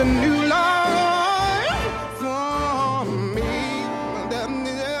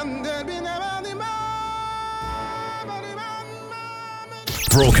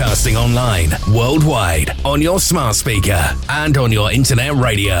Broadcasting online, worldwide, on your smart speaker and on your internet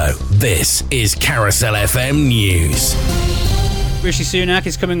radio. This is Carousel FM News. Rishi Sunak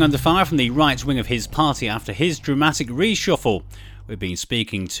is coming under fire from the right wing of his party after his dramatic reshuffle. We've been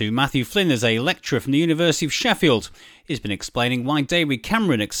speaking to Matthew Flynn as a lecturer from the University of Sheffield. He's been explaining why David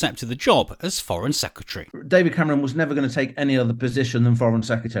Cameron accepted the job as Foreign Secretary. David Cameron was never going to take any other position than Foreign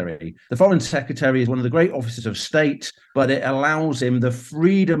Secretary. The Foreign Secretary is one of the great offices of state, but it allows him the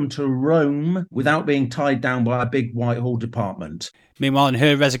freedom to roam without being tied down by a big Whitehall department. Meanwhile, in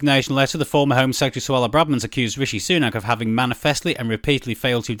her resignation letter, the former Home Secretary Suella Braverman accused Rishi Sunak of having manifestly and repeatedly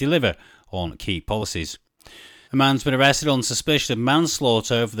failed to deliver on key policies. A man's been arrested on suspicion of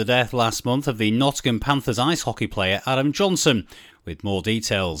manslaughter over the death last month of the Nottingham Panthers ice hockey player Adam Johnson. With more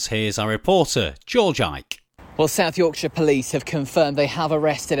details, here's our reporter, George Ike. Well, South Yorkshire Police have confirmed they have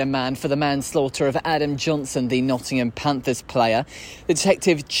arrested a man for the manslaughter of Adam Johnson, the Nottingham Panthers player. The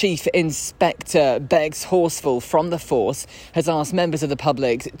Detective Chief Inspector Bex Horsfall from the force has asked members of the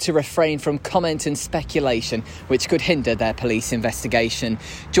public to refrain from comment and speculation which could hinder their police investigation.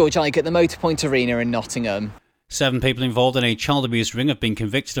 George Ike at the Motorpoint Arena in Nottingham. 7 people involved in a child abuse ring have been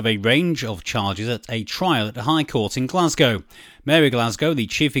convicted of a range of charges at a trial at the High Court in Glasgow. Mary Glasgow, the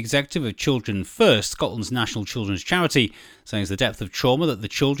Chief Executive of Children First, Scotland's national children's charity, says the depth of trauma that the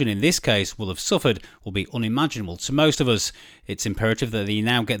children in this case will have suffered will be unimaginable to most of us. It's imperative that they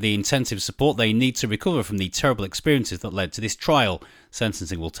now get the intensive support they need to recover from the terrible experiences that led to this trial.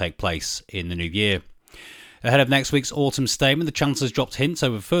 Sentencing will take place in the new year. Ahead of next week's autumn statement, the Chancellor's dropped hints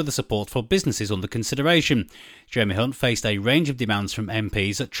over further support for businesses under consideration. Jeremy Hunt faced a range of demands from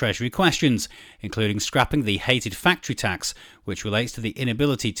MPs at Treasury questions, including scrapping the hated factory tax, which relates to the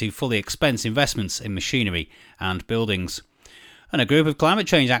inability to fully expense investments in machinery and buildings. And a group of climate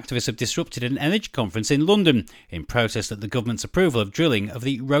change activists have disrupted an energy conference in London in protest at the government's approval of drilling of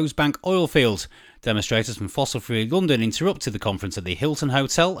the Rosebank oil field. Demonstrators from Fossil Free London interrupted the conference at the Hilton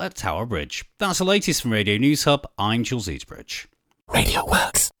Hotel at Tower Bridge. That's the latest from Radio News Hub. I'm Jules Eatbridge. Radio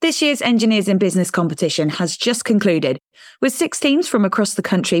Works. This year's Engineers in Business competition has just concluded, with 6 teams from across the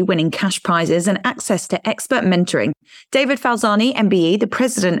country winning cash prizes and access to expert mentoring. David Falzani, MBE, the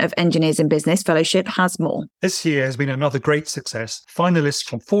president of Engineers in Business Fellowship, has more. This year has been another great success. Finalists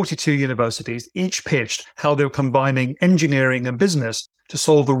from 42 universities each pitched how they were combining engineering and business to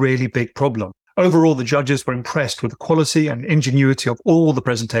solve a really big problem. Overall, the judges were impressed with the quality and ingenuity of all the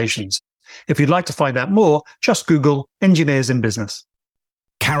presentations. If you'd like to find out more, just Google Engineers in Business.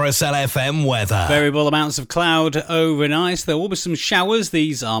 Carousel FM weather. Variable amounts of cloud overnight. There will be some showers.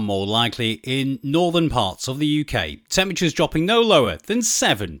 These are more likely in northern parts of the UK. Temperatures dropping no lower than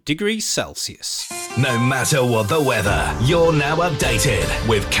 7 degrees Celsius. No matter what the weather, you're now updated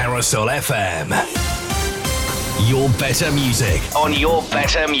with Carousel FM. Your better music on your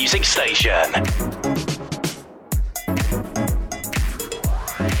better music station.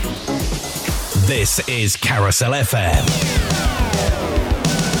 This is Carousel FM.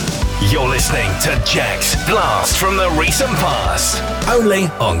 You're listening to Jack's Blast from the recent past. Only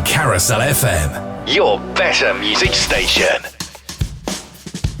on Carousel FM. Your better music station.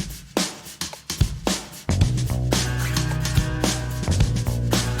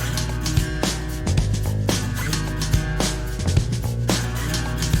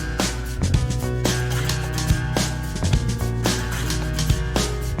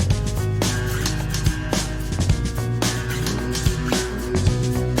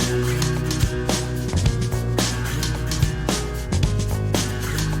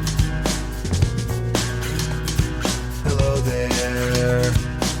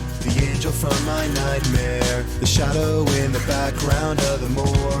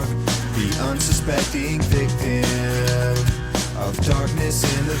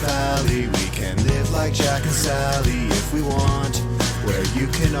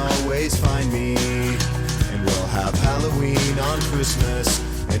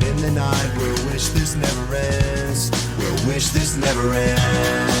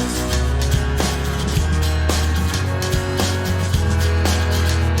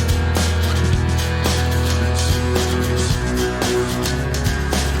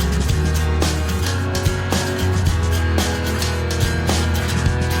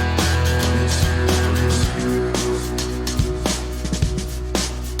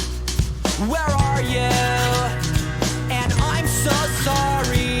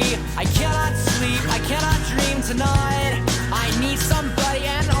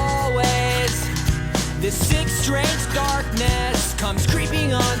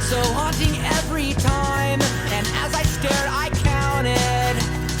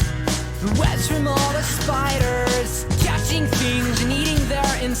 Webs from all the spiders, catching things and eating their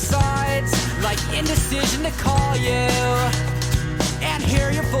sides, like indecision to call you and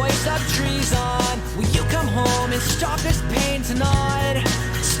hear your voice of treason. Will you come home and stop this pain tonight?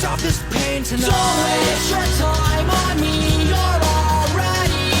 Stop this pain tonight. Don't waste your time on me. You're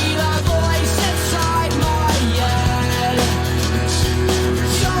already the voice inside my head.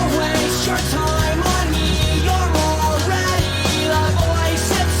 Don't waste your time on me. You're already the voice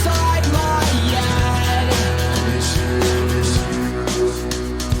inside my head.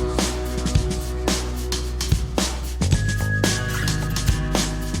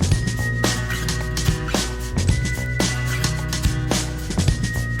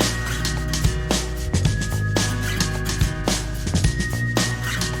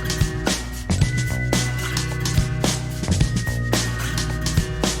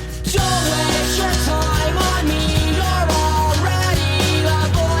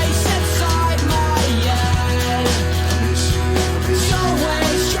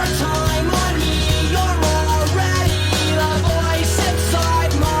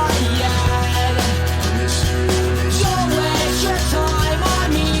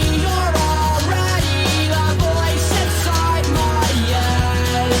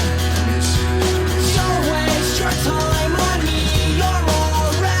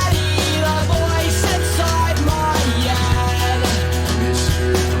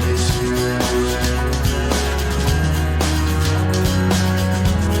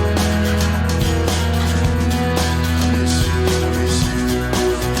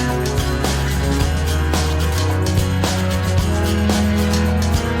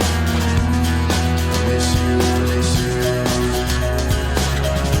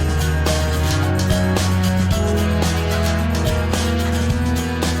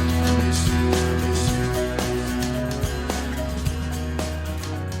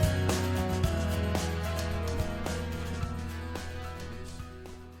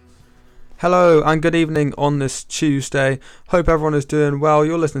 Hello and good evening on this Tuesday. Hope everyone is doing well.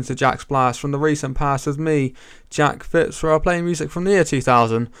 You're listening to Jack's Blast from the recent past with me, Jack Phipps, where I play music from the year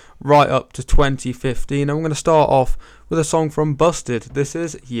 2000 right up to 2015. I'm going to start off with a song from Busted. This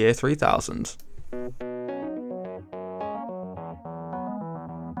is Year 3000.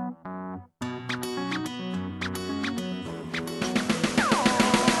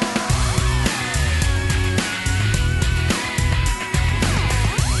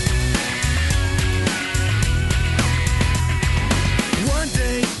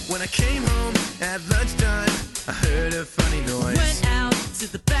 When I came home at lunchtime, I heard a funny noise. Went out to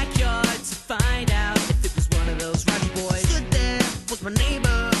the backyard to find out if it was one of those Roger boys. Stood there was my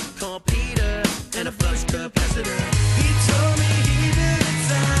neighbor called Peter and a flux capacitor. He told me he built a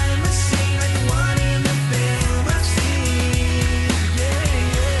time machine like the one in the film I've seen. Yeah,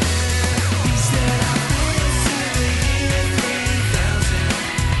 yeah. He said I've been to the year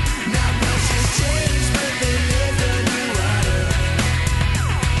 3000. Not much has changed, but they lived underwater.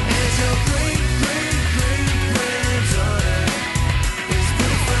 As your great, great, great granddaughter is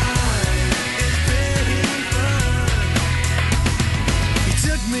pretty fine, it's pretty fun. He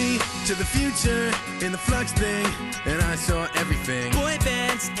took me to the future in the flux thing, and I saw everything. Boy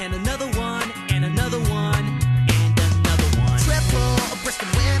bands and another one and another one and another one. Triple-breasted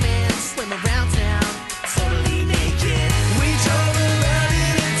women swim around town, totally naked. We drove around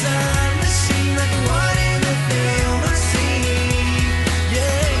in a time machine like the one in the film I've seen.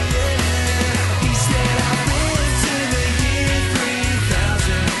 Yeah, yeah. He said I've been to the year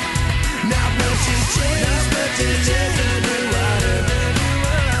 3000. Not much has changed, but there's just underwater.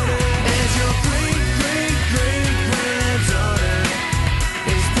 As your great, great, great granddaughter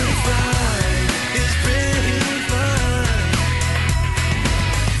is pretty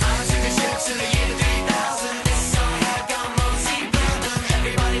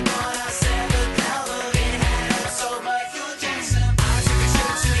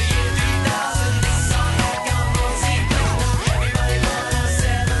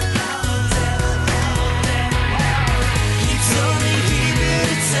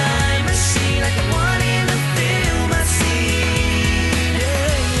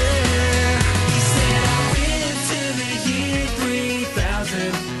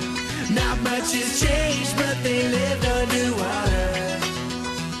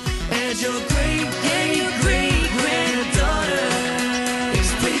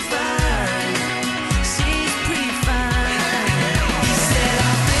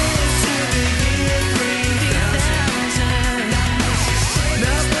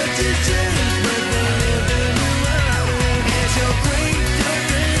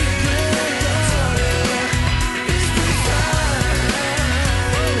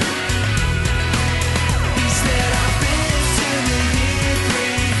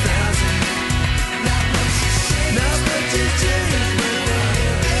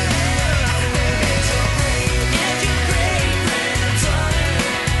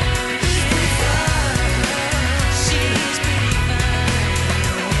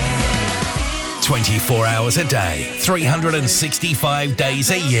 24 hours a day, 365 days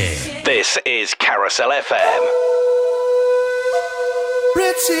a year. This is Carousel FM.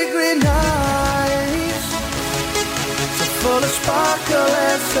 Pretty green eyes, so full of sparkle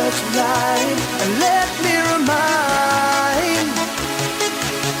and such light. And let me remind,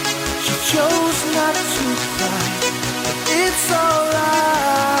 she chose not to cry, but it's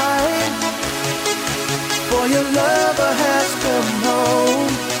alright. For your lover has come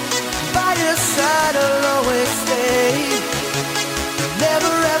home, by your side I'll always stay. You'll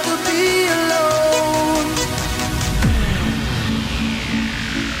never have to be alone.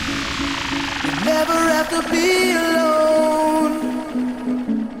 You'll never have to be alone.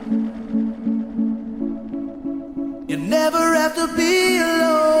 You'll never have to be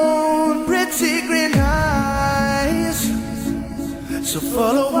alone. Pretty green eyes, so full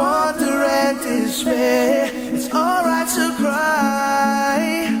of wonder and despair. It's alright to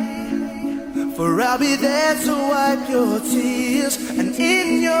cry, for I'll be there to wipe your tears. And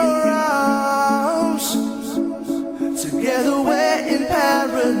in your arms, together we're in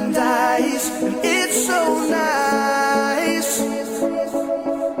paradise. And it's so nice.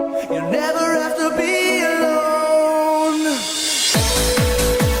 You'll never have to be alone.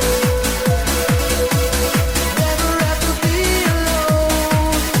 Never have to be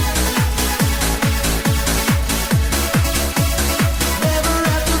alone. Never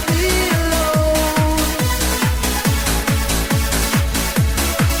have to be alone.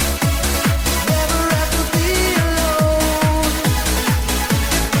 Never have to be alone.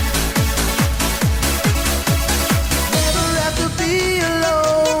 Never have to be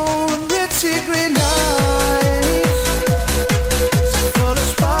alone. Pretty green eyes, so full of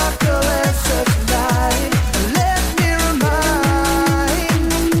sparkle and such light. Let me remind,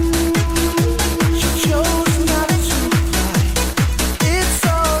 she chose not to cry. It's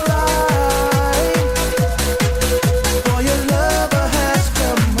alright, for your lover has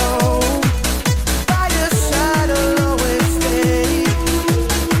come home. By your side I'll always stay.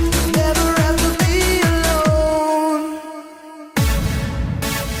 Never have to be alone.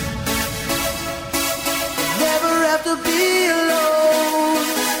 Never have to be alone.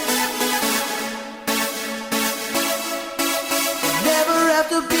 Never have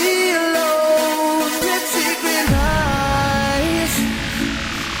to be alone. Pretty green eyes,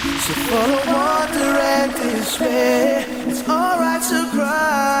 so full of wonder and despair. It's alright to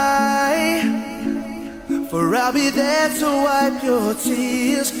cry, for I'll be there to wipe your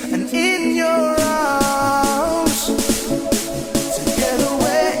tears. And in your arms, together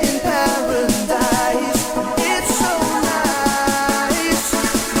we're in paradise. It's so nice.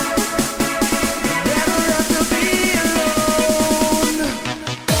 Never have to be alone.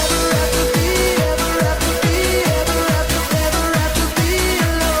 Never have to be, ever have to be, ever have to be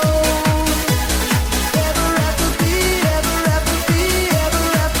alone. Never have to be, ever have to be, ever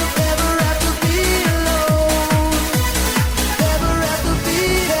have to be alone. Never have to be,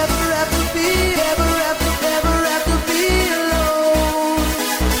 ever have to be, ever have to be alone.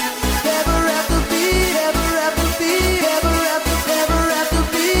 Never have to be, ever have to be, ever have to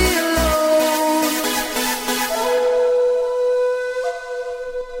be alone.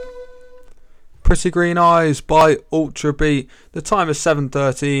 Pretty Green Eyes by Ultra Beat. The time is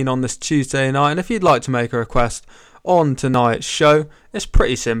 7:13 on this Tuesday night, and if you'd like to make a request on tonight's show, it's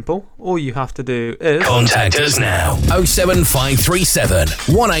pretty simple. All you have to do is Contact us now 07537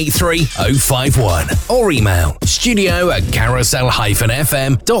 183 051 or email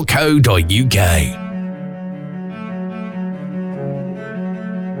studio@carousel-fm.co.uk.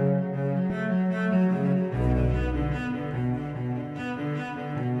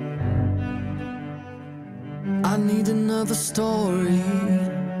 I need another story,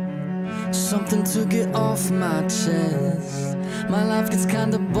 something to get off my chest. My life gets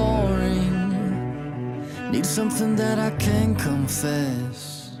kinda boring, need something that I can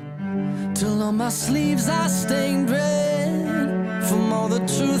confess. Till on my sleeves I stained red from all the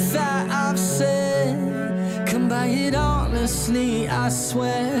truth that I've said. Come by it honestly, I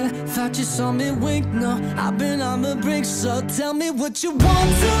swear. Thought you saw me wink, no, I've been on the brink. So tell me what you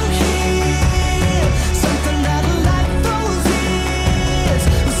want to hear, something that'll light those ears.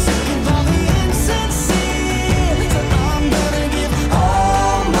 I'm sick of all the insincere, so I'm gonna give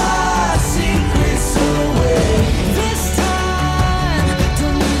all my secrets away. This time,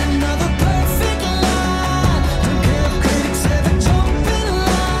 don't need another perfect line. Don't care if critics ever jump in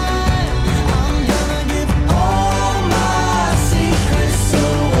line. I'm gonna give all my secrets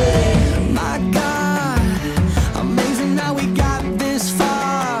away. My God, amazing how we got this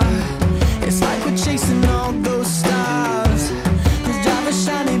far. It's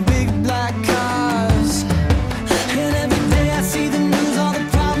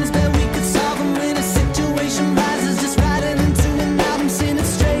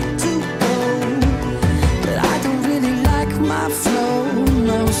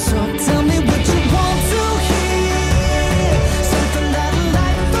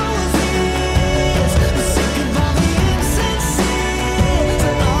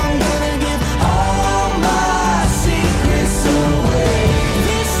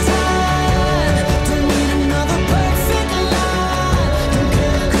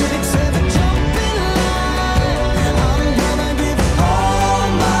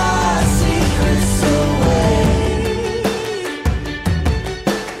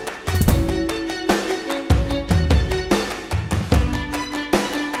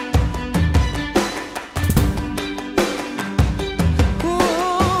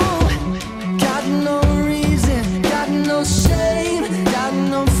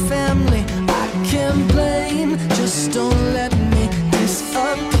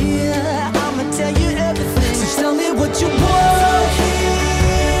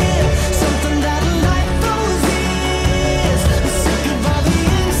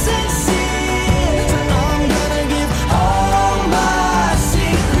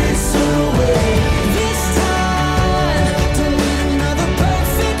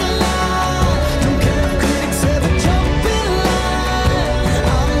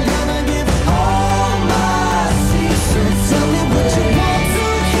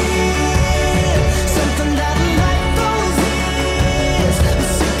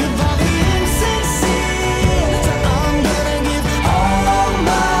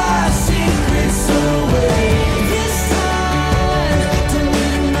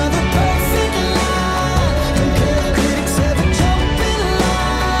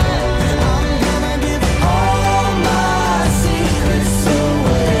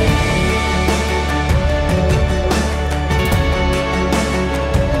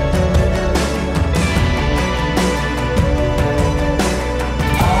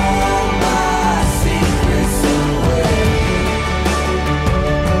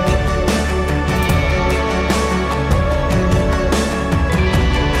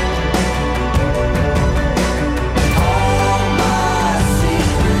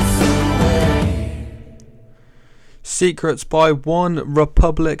Secrets by One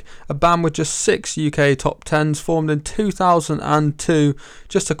Republic, a band with just 6 UK top 10s, formed in 2002.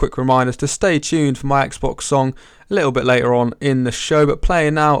 Just a quick reminder to stay tuned for my Xbox song a little bit later on in the show, but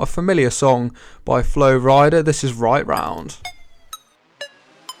playing now a familiar song by Flo Rida. This is Right Round.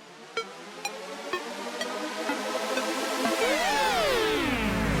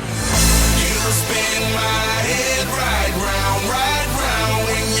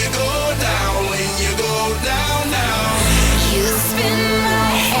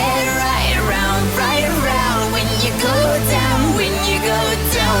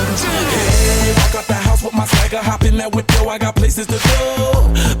 With my swagger, hop in that whip, yo, I got places to go.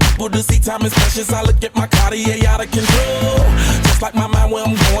 People to see, time is precious. I look at my Cartier out of control. Just like my mind where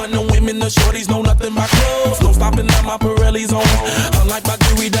I'm going, the women, the shorties know nothing but clothes. No stopping at my Pirelli's on. Unlike my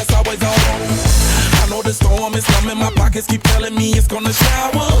jewelry, that's always on. I know the storm is coming, my pockets keep telling me it's gonna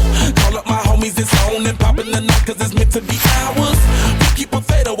shower. Call up my homies, it's on and popping the night, cause it's meant to be ours. We keep a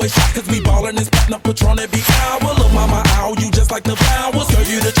fadeaway shot, cause we ballin' this platinum Patron every hour. Look, mama, ow, you just like the flowers. Girl,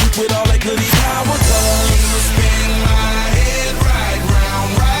 you the truth with all that goody power. You spin my head right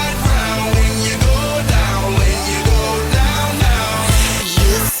round when you go down, when you go down, down.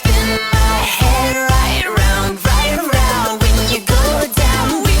 You spin my head right round when you go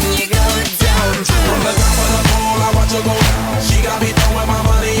down, when you go down. From the top of the pole, I watch her go down. She got me throwing my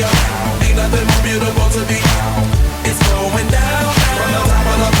money up. Ain't nothing more beautiful to be. It's going down. From the top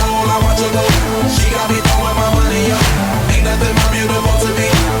of the pole, I watch her go down. She got me throwing my money up. Ain't nothing more beautiful to be.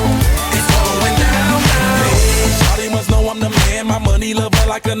 It's going down. Shawty must know I'm the man. My money love her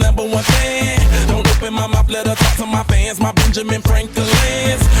like a number one fan. Don't open my mouth, let her talk to my fans. My Benjamin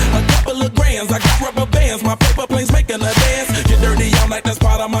Franklin's. A couple of grands, I got rubber bands. My paper planes making a dance. Get dirty all night, that's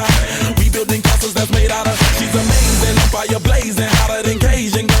part of my. We building castles that's made out of. She's amazing, on fire blazing, hotter than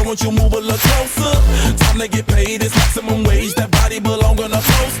Cajun. Girl, won't you move a little closer? Time to get paid, it's maximum wage. That body belong on a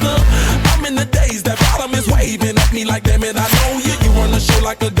poster. I'm in the days, that bottom is waving at me like, damn it, I know you. You run the show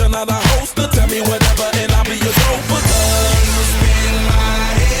like a gun out of holster. Tell me whatever and I'll be your gopher. You spin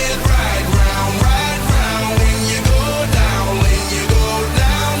my head right round when you go down, when you go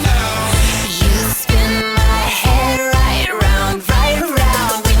down, down. You spin my head right round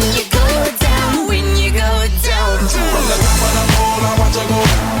when you go down, when you go down. From the top of the pole, I watch her go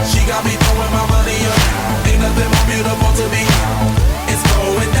down. She got me throwing my money up. Ain't nothing more beautiful to me. It's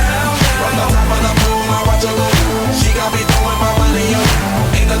going down. From the top of the pole, I watch her go down. She got me throwing my money up.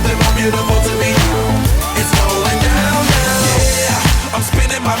 Ain't nothing more beautiful to me. It's going down. Yeah, I'm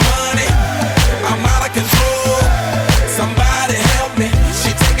spending my money. I'm out of control. Somebody help me. She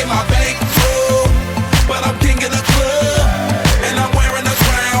taking my bankroll, but I'm king of the club, and I'm wearing a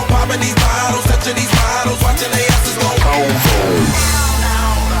crown, popping these bottles, touching these bottles, watching they asses go home.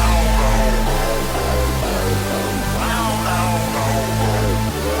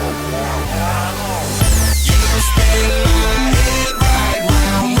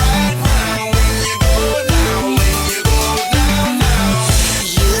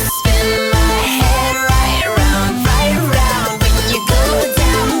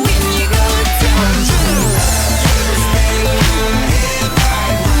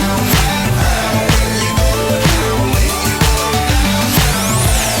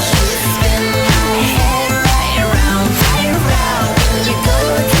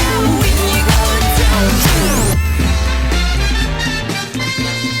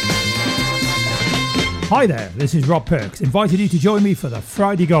 Hi there, this is Rob Perks, inviting you to join me for the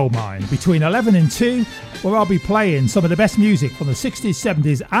Friday Goldmine between 11 and 2, where I'll be playing some of the best music from the 60s,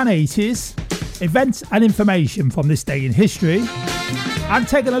 70s and 80s, events and information from this day in history, and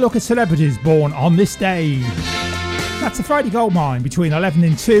taking a look at celebrities born on this day. That's the Friday Goldmine between 11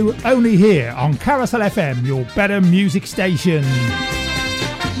 and 2, only here on Carousel FM, your better music station.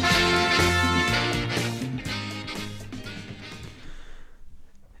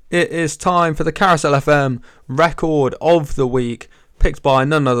 It is time for the Carousel FM Record of the Week, picked by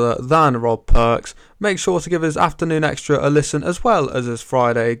none other than Rob Perks. Make sure to give his Afternoon Extra a listen as well as his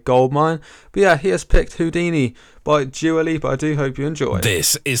Friday Goldmine. But yeah, he has picked Houdini by Dua Lipa. I do hope you enjoy.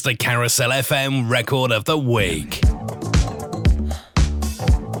 This is the Carousel FM Record of the Week.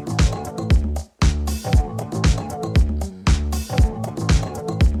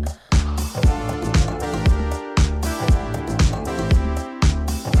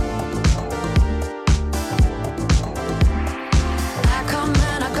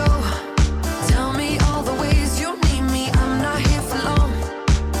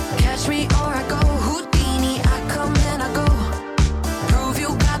 Prove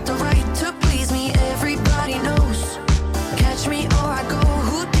you got the right to please me. Everybody knows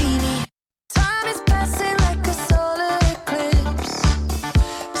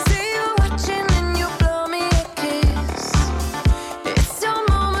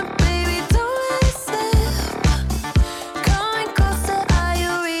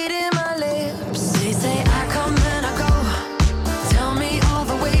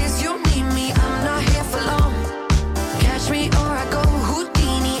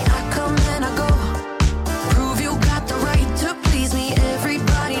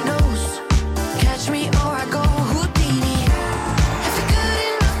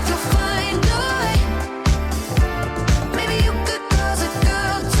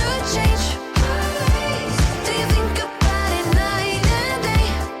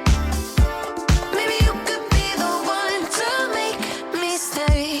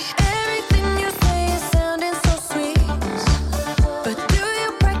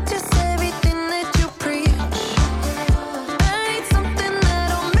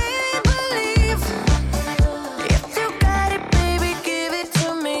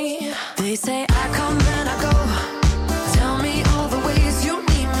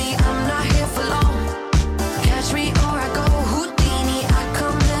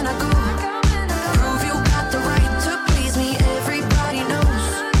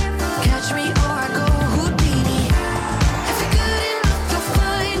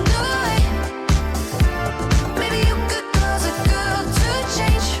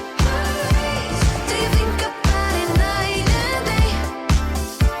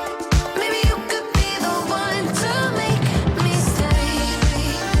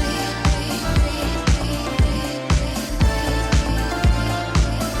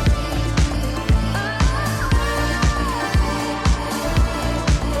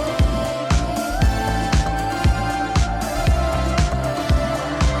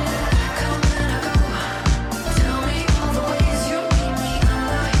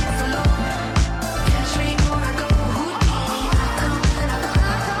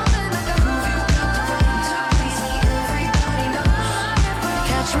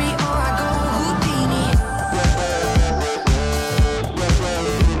me or I go Houdini.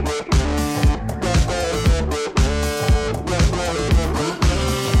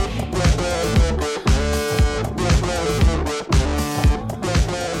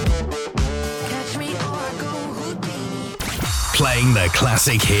 Catch me or I go Houdini. Playing the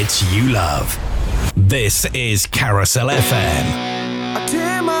classic hits you love. This is Carousel FM. I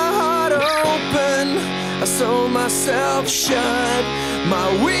tear my heart open, I sew myself shut. My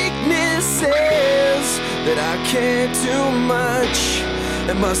weakness is that I can't do much,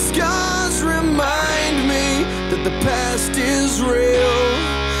 and my scars remind me that the past is real.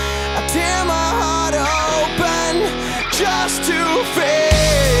 I tear my heart open just to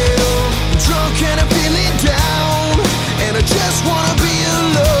fail. I'm drunk and I'm feeling down, and I just wanna be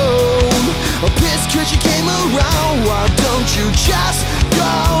alone. I'm pissed cause you came around. Why don't you just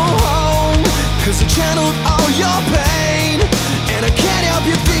go home? Cause I channeled all your pain, and I can't help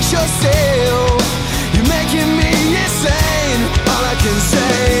you fix yourself. You're making me insane. All I can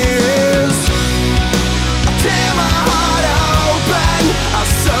say is I tear my heart open, I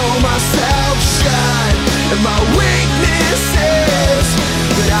sew myself shut, and my weakness is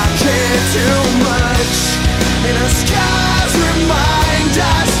that I can't do much, and our scars remind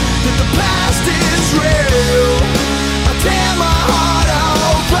us that the past is real. I tear my heart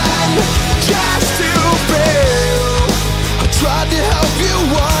open just to feel. I tried to help you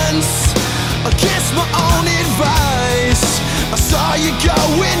once against my own advice. I saw you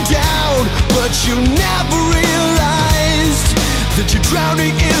going down, but you never realized that you're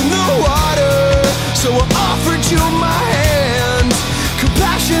drowning in the water. So I offered you my hand.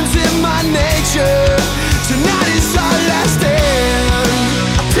 Compassion's in my nature. Tonight is our last stand.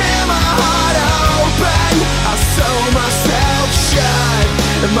 I tear my heart open, I sew myself shut,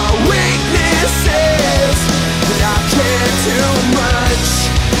 and my weakness is that I can't do much,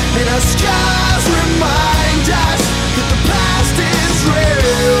 and our scars remind us that the past is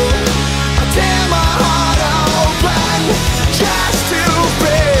real. I tear my heart open just to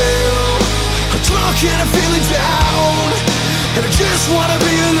feel. I'm drunk and I'm feeling down, and I just wanna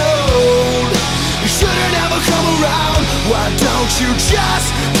be alone. You shouldn't ever come around. Why don't you just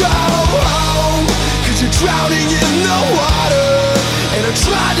go home? Cause you're drowning in the water, and I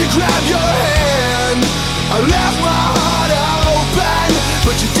tried to grab your hand. I left my heart open,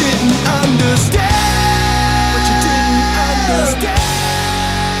 but you didn't understand. But you didn't understand.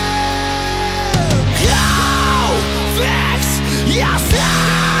 Go fix yourself.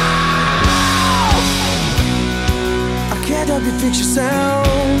 I can't help you fix yourself,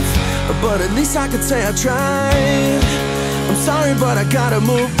 but at least I could say I tried. I'm sorry, but I gotta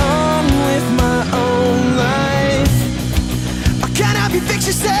move on with my own life. I can't help you fix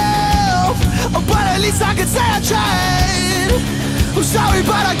yourself, but at least I could say I tried. I'm sorry,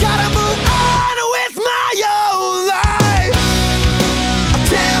 but I gotta move on with my own life. I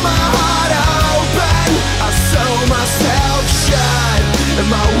tear my heart open, I sew myself shut, and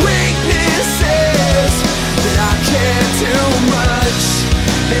my weakness is that I can't do much,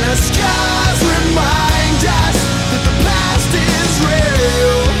 and our scars remind us that the past is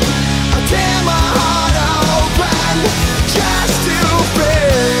real. I tear my heart open just to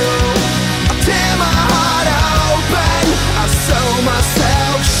feel. I tear my heart open, I sew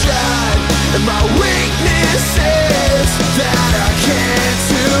myself shut, and my weakness is that I can't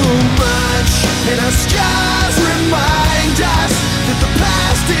do much, and our scars remind us that the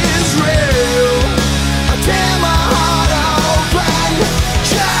past is real. I tear my heart open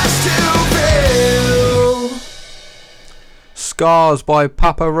just to feel. Scars by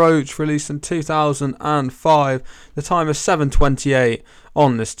Papa Roach, released in 2005. The time is 7:28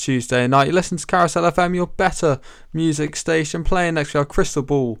 on this Tuesday night. You listen to Carousel FM, your better music station. Playing next, we have Crystal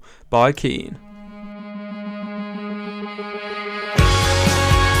Ball by Keane.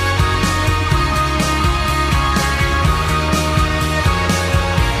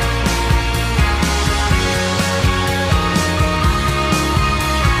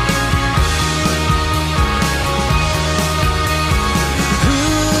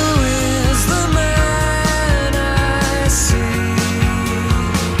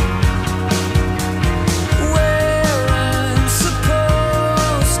 Where I'm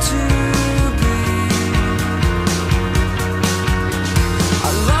supposed to be.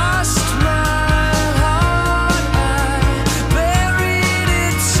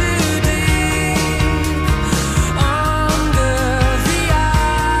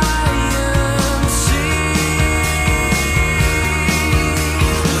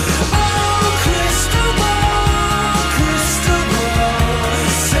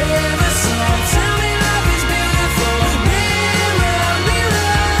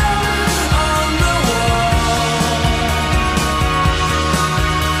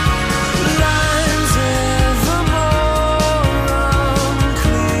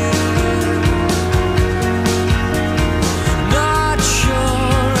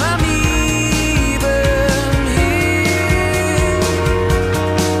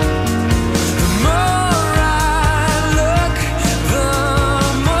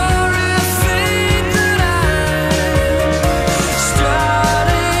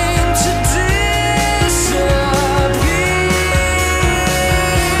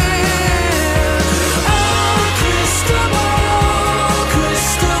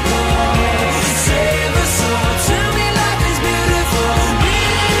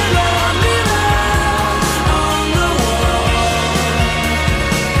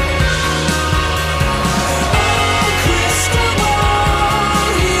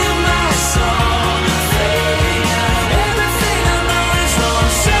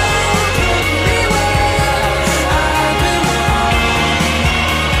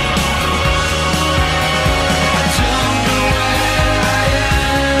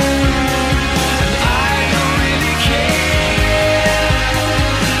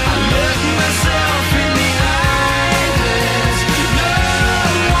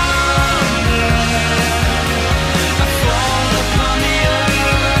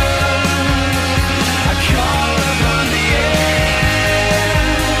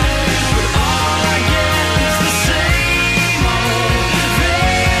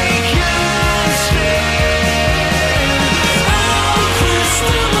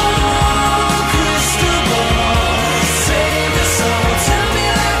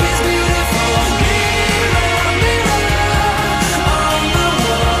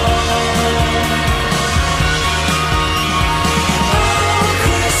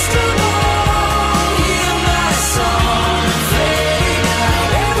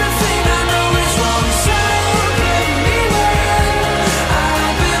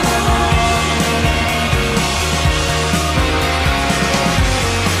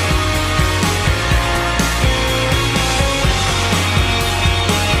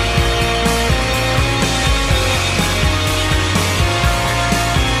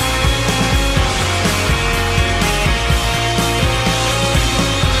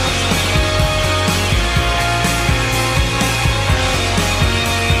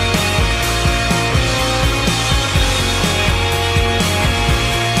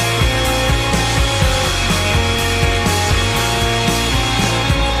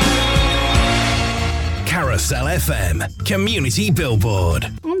 FM Community Billboard.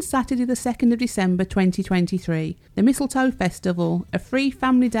 On Saturday the 2nd of December 2023, the Mistletoe Festival, a free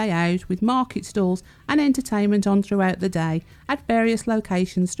family day out with market stalls and entertainment on throughout the day at various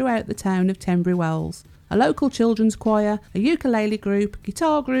locations throughout the town of Tenbury Wells. A local children's choir, a ukulele group,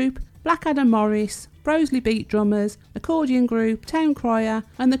 guitar group, Blackadder Morris, Broseley Beat Drummers, accordion group, town crier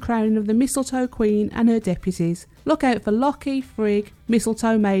and the crowning of the Mistletoe Queen and her deputies. Look out for Lockie, Frigg,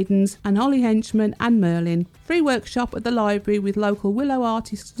 Mistletoe Maidens and Holly Henchman and Merlin. Free workshop at the library with local willow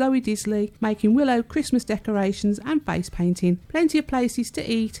artist Zoe Disley making willow Christmas decorations and face painting. Plenty of places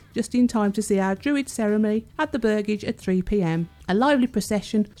to eat just in time to see our Druid ceremony at the Burgage at 3 p.m. A lively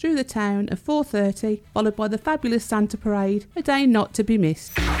procession through the town at 4:30 followed by the fabulous Santa Parade, a day not to be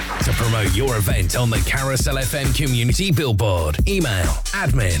missed. To promote your event on the Carousel FM Community Billboard, email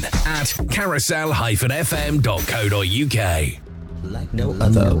admin@carousel-fm.co.uk. Like no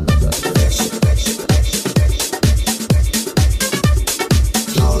other.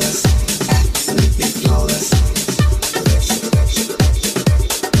 Flawless, absolutely flawless.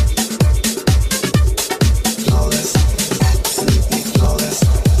 Flawless, absolutely flawless.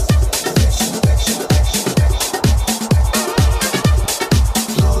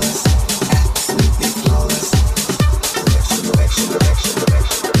 Flawless, absolutely flawless.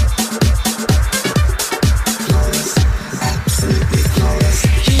 Flawless, absolutely flawless.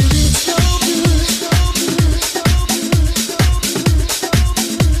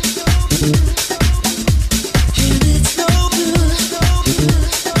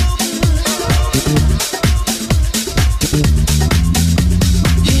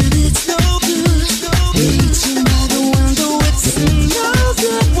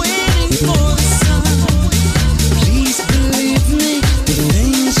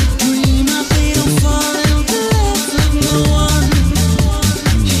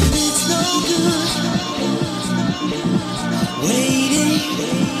 It's so good.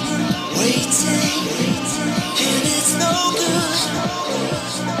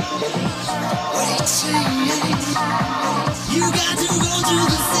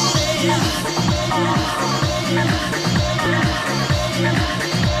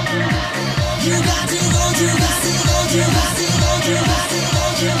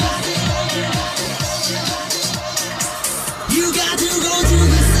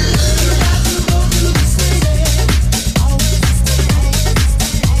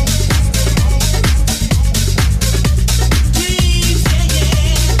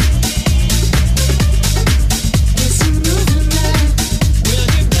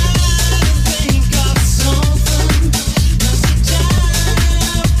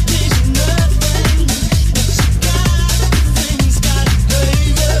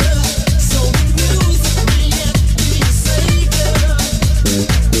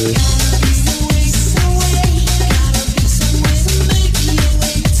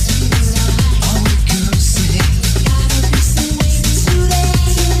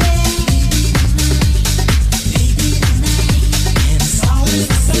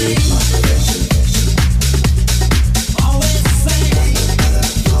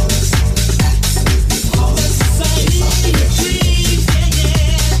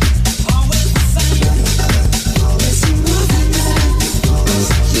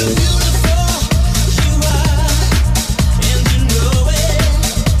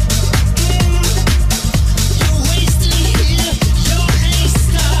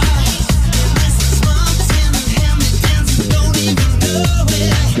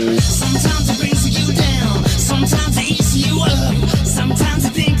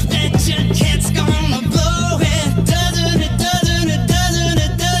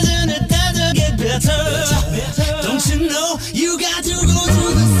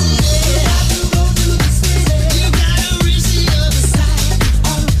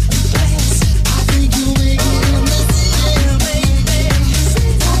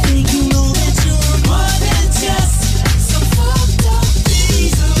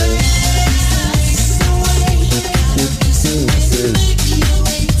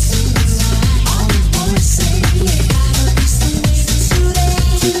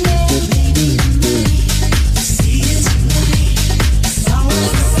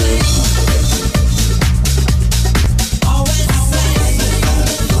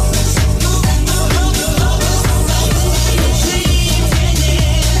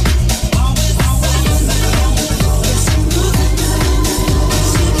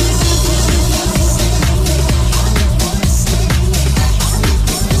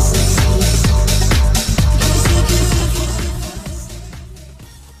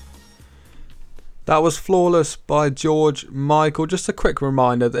 That was Flawless by George Michael. Just a quick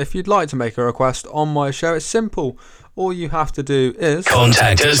reminder that if you'd like to make a request on my show, it's simple. All you have to do is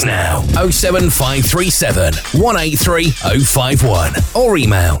contact us now 07537 183 051 or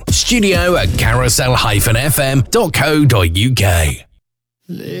email studio@carousel-fm.co.uk.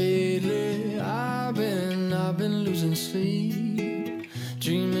 Lately, I've been losing sleep,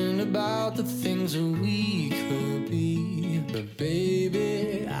 dreaming about the things that we could be. But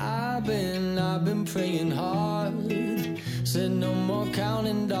baby, I've been praying hard. Said no more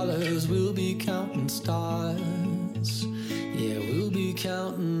counting dollars, we'll be counting stars. Yeah, we'll be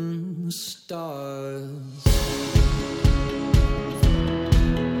counting stars.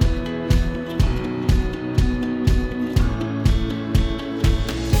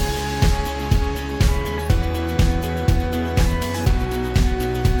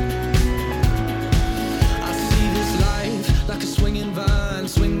 Like a swinging vine,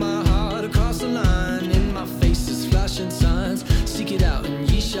 swing my heart across the line. In my face is flashing signs. Seek it out and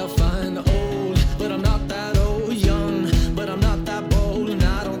ye shall find. Old, but I'm not that old. Young, but I'm not that bold. And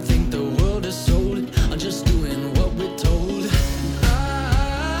I don't think the world is sold. I'm just doing what we're told.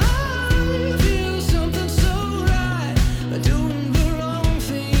 I feel something so right, doing the wrong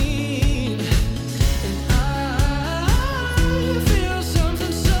thing. And I feel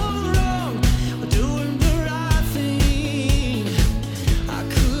something so wrong, doing the right thing. I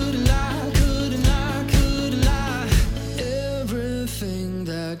couldn't lie. Everything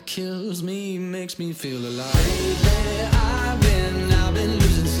that kills me makes me feel alive. Lately, I've been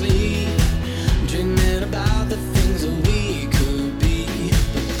losing sleep, dreaming about the things that we could be.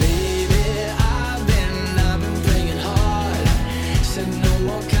 But baby, I've been praying hard. Said no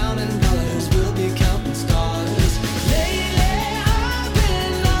more counting dollars, we'll be counting stars. Lately, I've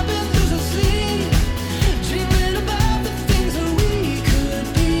been losing sleep, dreaming about the things that we could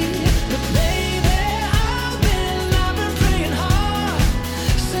be. But baby, I've been praying hard.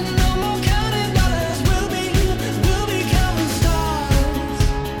 Said no more counting dollars, we'll be counting stars.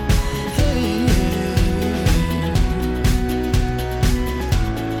 Hey.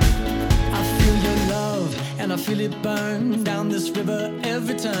 I feel your love and I feel it burn down this river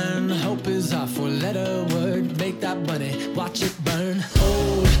every turn. Hope is our four-letter word. Make that money, watch it burn.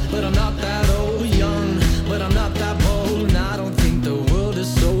 Old, but I'm not that old. Young, but I'm not that bold. And I don't think the world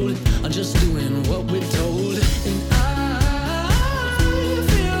is sold. I'm just doing what we're told. And I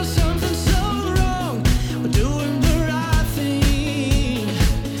feel something so wrong, we're doing the right thing.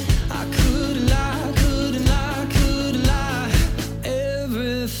 I couldn't lie.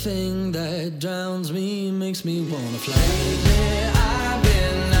 Everything that drowns me makes me wanna fly. Lately, I've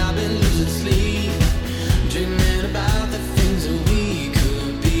been losing sleep, dreaming about the things that we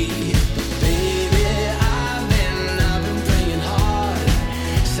could be. But baby, I've been praying hard.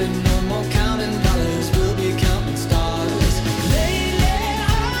 Said no more counting dollars, we'll be counting stars. Lately,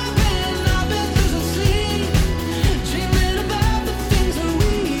 I've been losing sleep, dreaming about the things that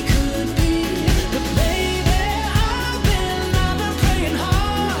we could be. But baby, I've been praying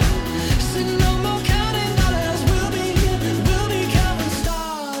hard. Said no more counting dollars, we'll be counting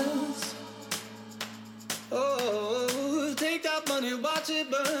stars. Oh, take that money, watch it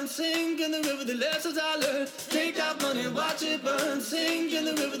burn, sink in the river, the lessons I learned. Take that money, watch it burn, sink in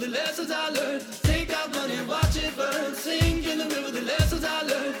the river, the lessons I learned. Take that money, watch it burn, sink in the river, the lessons I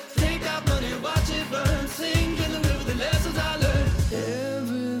learned. Take that money, watch it burn, sink in the river, the lessons I learned.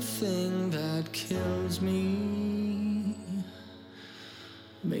 Everything that kills me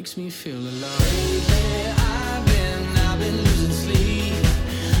makes me feel alive. Lately, I've been losing sleep,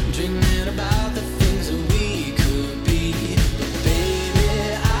 dreaming about the things that we could be. But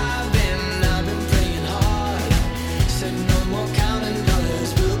baby, I've been praying hard. Said no more counting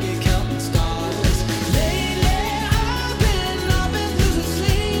dollars, we'll be counting stars. Lately, I've been losing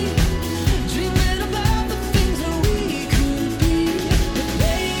sleep, dreaming about the things that we could be. But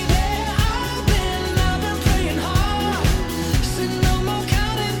baby, I've been praying hard. Said no more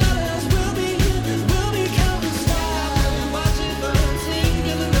counting dollars, we'll be counting stars. Watch it burn, sing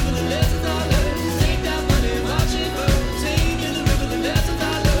in the river, the lessons I learned. Take that money, watch it burn, sing in the river, the lessons I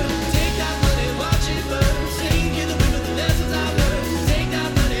learned. Take that money, watch it burn, sing in the river, the lessons I learned. Take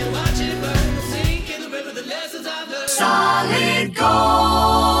that money, watch it burn, sing in the river, the lessons I learned. Solid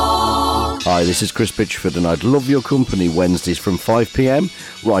Gold. Hi, this is Chris Pitchford and I'd love your company Wednesdays from 5 p.m.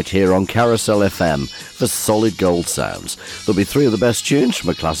 right here on Carousel FM for Solid Gold Sounds. There'll be 3 of the best tunes from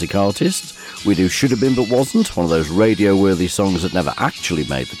a classic artist. We do Should Have Been But Wasn't, one of those radio-worthy songs that never actually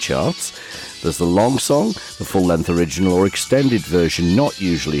made the charts. There's the long song, the full-length original or extended version not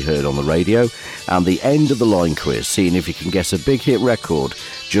usually heard on the radio, and the end of the line quiz, seeing if you can guess a big hit record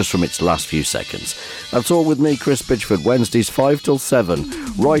just from its last few seconds. That's all with me, Chris Pitchford, Wednesdays 5 till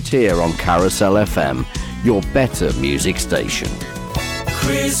 7, right here on Carousel FM, your better music station.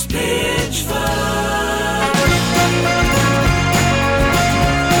 Chris Pitchford.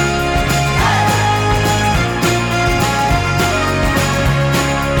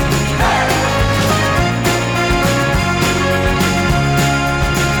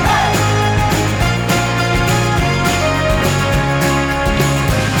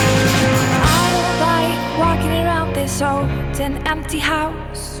 An empty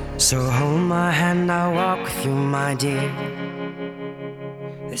house. So hold my hand, I'll walk with you, my dear.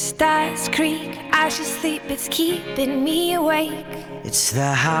 The stars creak as you sleep, it's keeping me awake. It's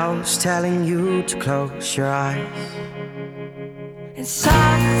the house telling you to close your eyes. And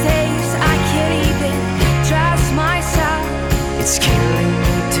some days I can't even trust myself. It's killing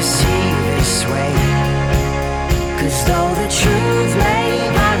me to see this way. 'Cause though the truth may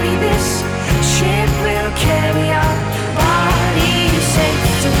vary, this ship will carry our bodies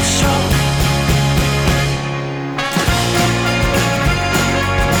safe to shore.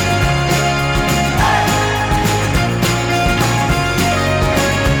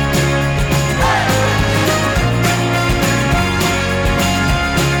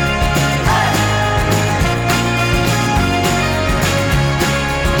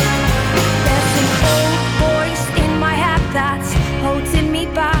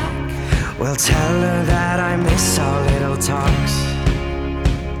 Well, tell her that I miss our little talks.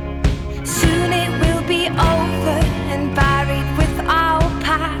 Soon it will be over and buried with our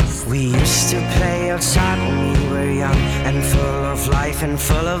past. We used to play outside when we were young and full of life and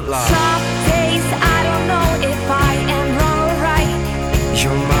full of love. Some days I don't know if I am wrong or right.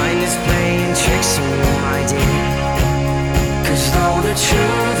 Your mind is playing tricks on you, my dear. 'Cause though the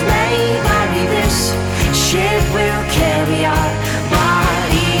truth may vary, this ship will carry our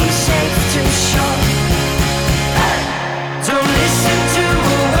bodies safe to shore. Don't listen to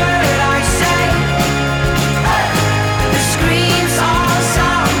a word I say. The screams all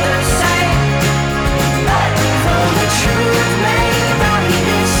sound the same. Though the truth may vary,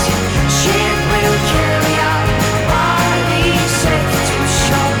 this ship will carry our bodies safe to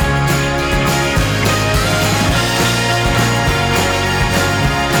shore.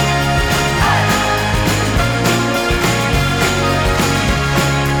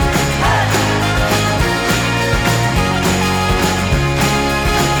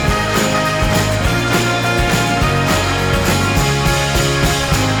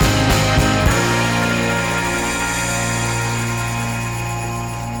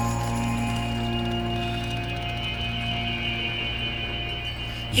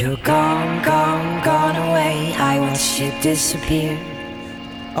 You're gone, gone, gone away. I watched you disappear.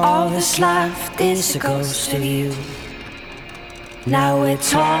 All that's left is a ghost of you. Now we're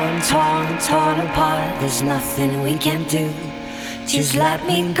torn, torn, torn apart. There's nothing we can do. Just let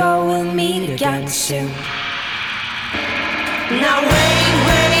me go, we'll meet again soon. Now wait,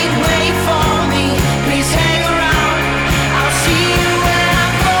 wait, wait for me. Please hang around. I'll see you when I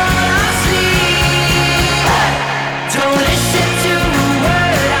fall asleep. Don't listen to a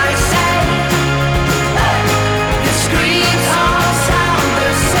word I say. The screams all sound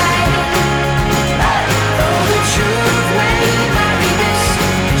the same. Though the truth may vary, this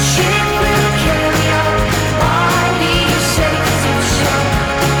ship will carry our bodies safe to shore.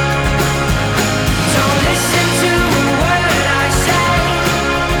 Don't listen to a word I say.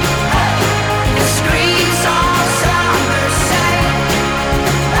 The screams all sound the same.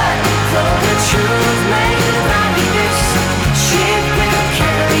 Though the truth may vary, this ship will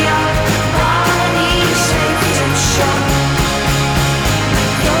carry our bodies safe to shore.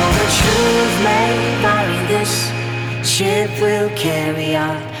 Though the truth may vary, this ship will carry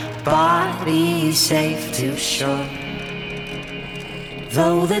our bodies safe to shore.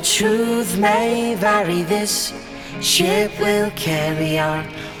 Though the truth may vary, this ship will carry our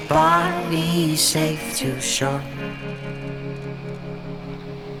bodies safe to shore.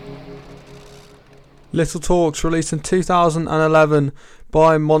 Little Talks, released in 2011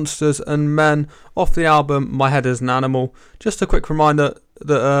 by Monsters and Men off the album My Head is an Animal. Just a quick reminder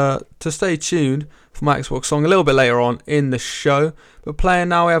that to stay tuned for my Xbox song a little bit later on in the show. But playing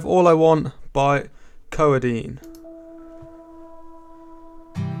now, we have All I Want by Codeine.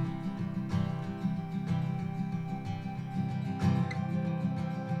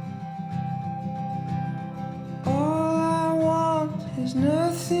 All I want is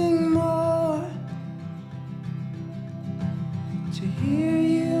nothing more. To hear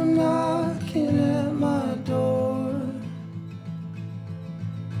you knocking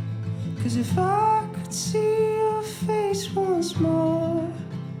 'Cause if I could see your face once more,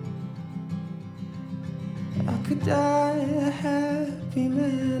 I could die a happy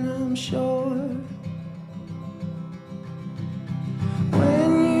man, I'm sure.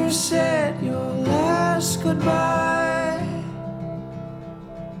 When you said your last goodbye,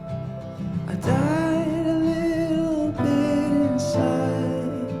 I died a little bit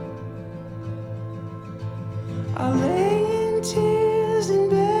inside. I lay in tears in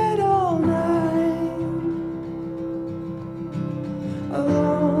bed all night,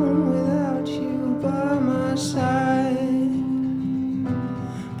 alone without you by my side.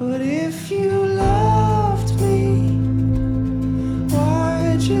 But if you loved me,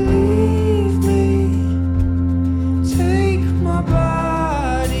 why'd you leave me? Take my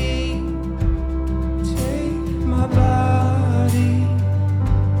body, take my body.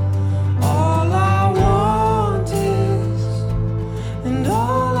 All I want is, and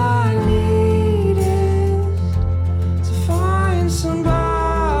all I need is to find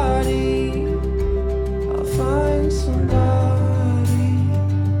somebody. I'll find somebody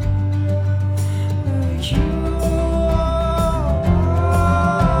like you.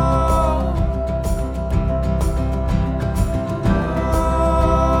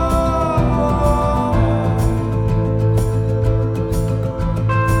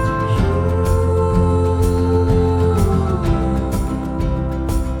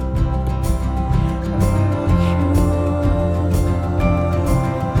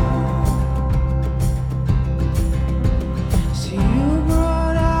 See, you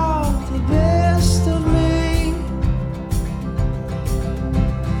brought out the best of me,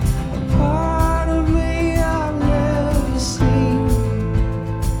 a part of me I've never seen.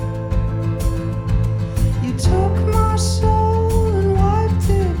 You took my soul and wiped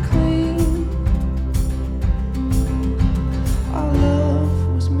it clean. Our love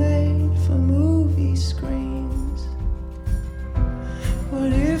was made for movie screens.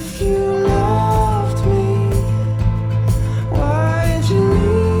 But if you loved me, why'd you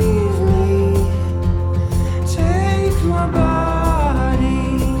leave me? Take my body,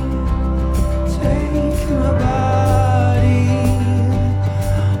 take my body.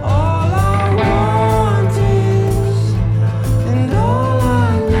 All I want is, and all I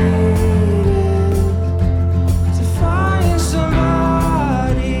need is to find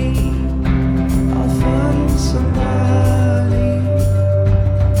somebody. I'll find somebody.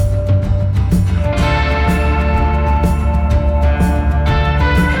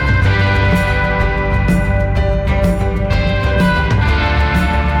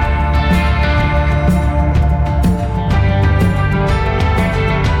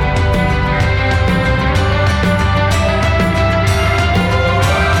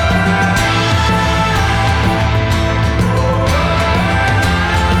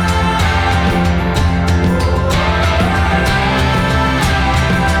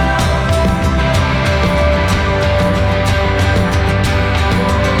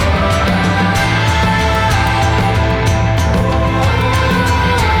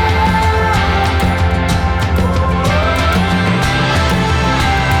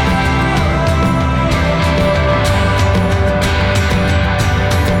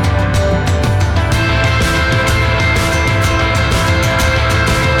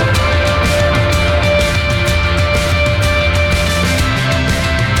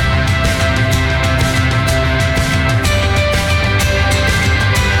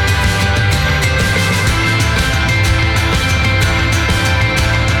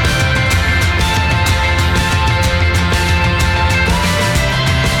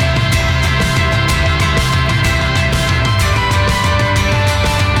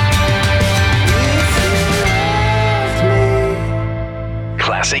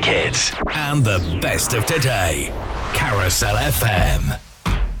 Classic hits and the best of today. Carousel FM.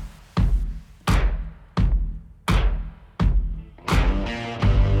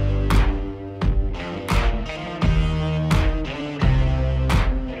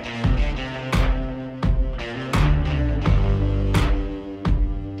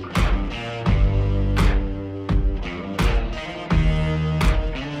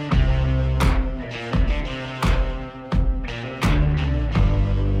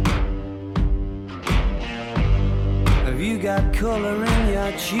 Have you got color in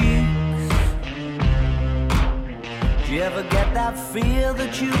your cheeks? Do you ever get that feel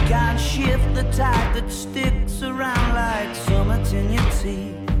that you can't shift, the type that sticks around like summits in your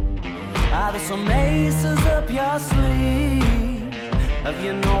teeth? Are there some aces up your sleeve? Have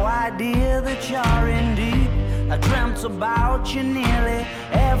you no idea that you're in deep? I dreamt about you nearly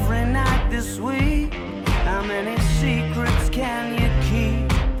every night this week. How many secrets can you keep?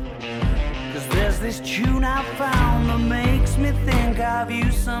 this tune I found that makes me think of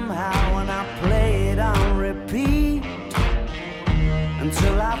you somehow, and I play it on repeat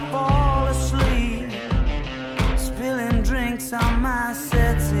until I fall asleep, spilling drinks on my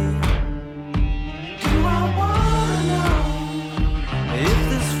settee. Do I wanna know if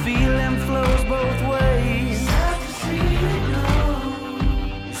this feeling flows both ways? Sad to see you go.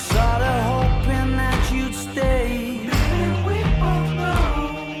 Sorta hoping that you'd stay. Maybe we both know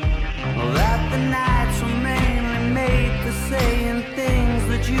that the nights were mainly made for saying things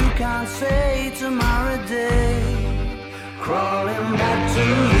that you can't say tomorrow day. Crawling back to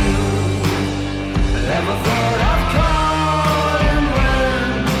you. Never thought I'd calling when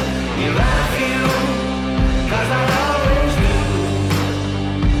you've had a few, 'cause I always do.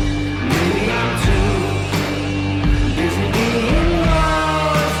 Maybe I'm too busy being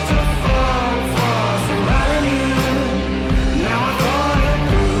lost to fall for somebody new. Now I thought it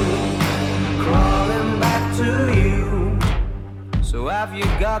through, crawling back to you. So have you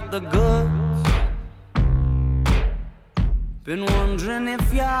got the goods? Been wondering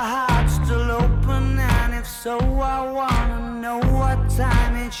if your heart's still open, and if so, I wanna know what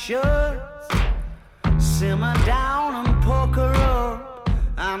time it should. Simmer down and poker up.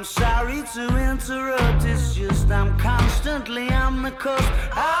 I'm sorry to interrupt, it's just I'm constantly on the cusp.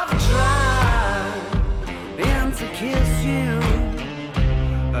 I've tried to kiss you.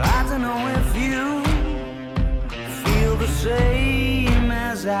 I don't know if you feel the same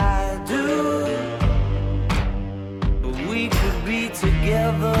as I do. We could be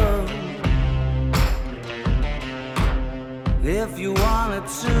together if you wanted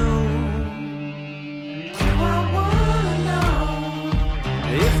to. Do I wanna know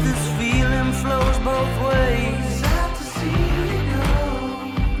if this feeling flows both ways? Sad to see you go.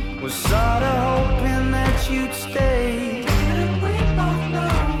 Was sorta hoping that you'd stay. Didn't we both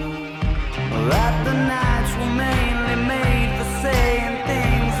know that the nights were mainly made for saying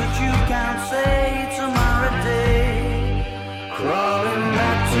things that you can't say tomorrow day? Crawling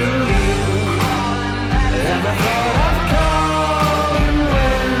back to you. Never thought I'd calling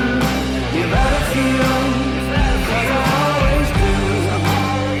when you've had a few, 'cause I always do.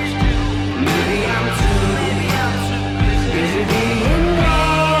 Maybe I'm too busy being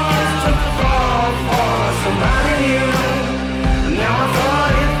lost to fall for somebody new. Now I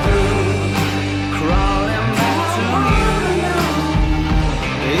thought it through, crawling back to you.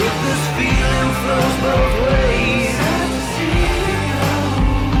 If this feeling flows both ways,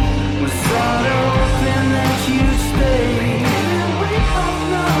 sorta hoping that you'd stay. We both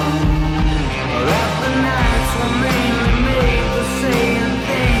know that the nights were mainly made for saying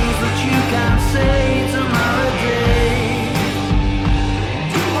things that you can't say tomorrow day.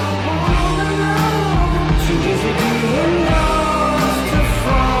 Do I wanna know? Too busy being lost to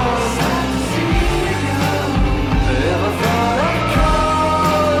fall. Sad to see you go. Ever thought of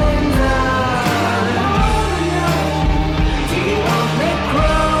calling down? I wanna know. Do you want me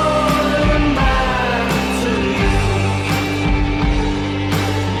crawling back to you?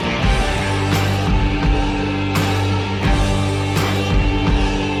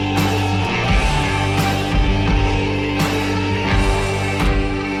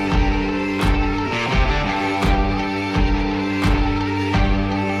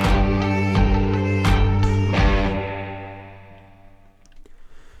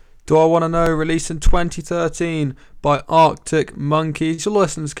 Do I Want to Know, released in 2013 by Arctic Monkeys. You're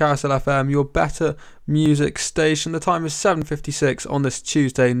listening to Carousel FM, your better music station. The time is 7:56 on this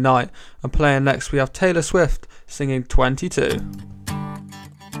Tuesday night. And playing next we have Taylor Swift singing 22.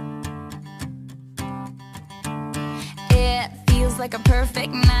 It feels like a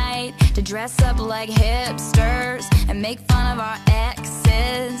perfect night to dress up like hipsters and make fun of our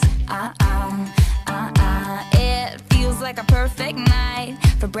exes. It feels like a perfect night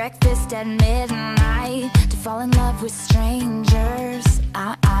for breakfast at midnight, to fall in love with strangers.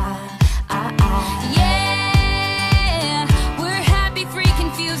 Yeah, we're happy, free,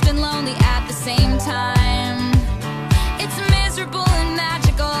 confused, and lonely at the same time. It's miserable and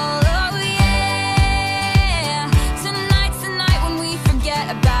magical. Oh yeah, tonight's the night when we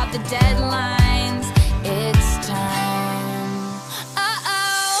forget about the deadlines. It's time.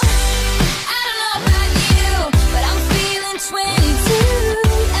 I don't know about you, but I'm feeling 22.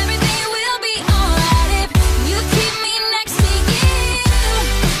 Everything will be alright if you keep me next to you.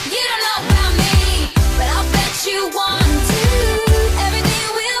 You don't know about me, but I'll bet you want to. Everything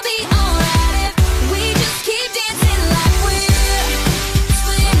will be alright if we just keep dancing like we're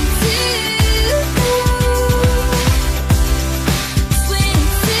 22.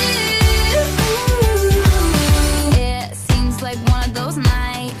 22. It seems like one of those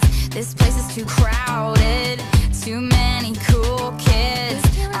nights This place is too crowded, too many cool kids.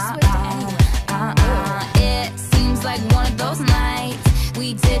 It seems like one of those nights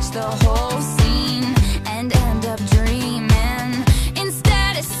we ditch the whole scene and end up dreaming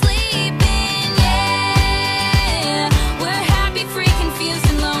instead of sleeping. Yeah, we're happy, free, confused,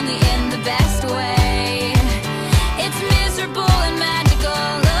 and lonely in the best way. It's miserable and magical.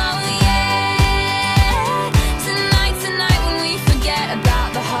 Oh yeah. Tonight when we forget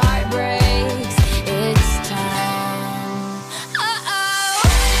about the heartbreaks, it's time. I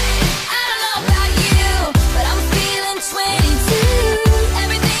don't know about you, but I'm feeling 22.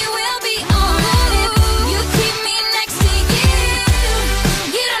 Everything will be alright if you keep me next to you.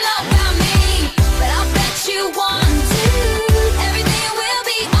 You don't know about me, but I'll bet you want to. Everything will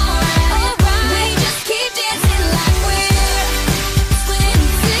be alright. We just keep dancing like we're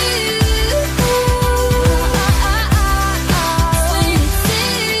 22.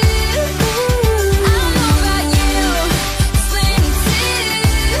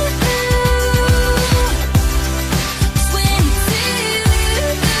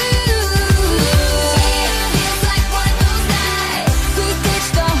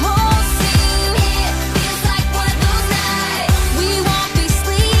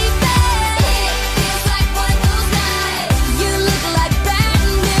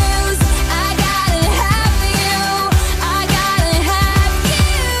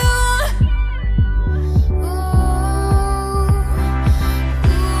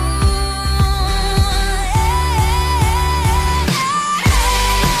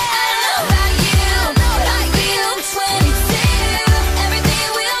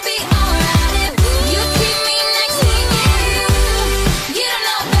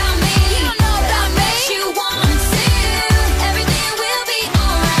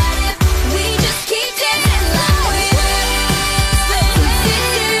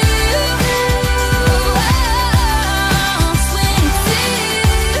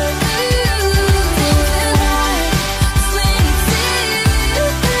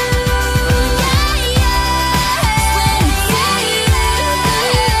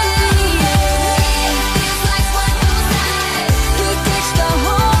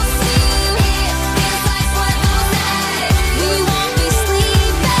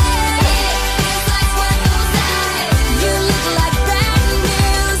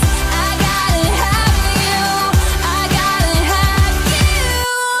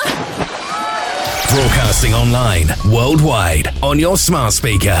 Broadcasting online, worldwide, on your smart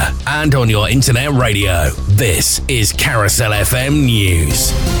speaker and on your internet radio. This is Carousel FM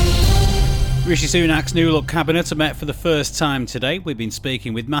News. Rishi Sunak's New Look cabinet are met for the first time today. We've been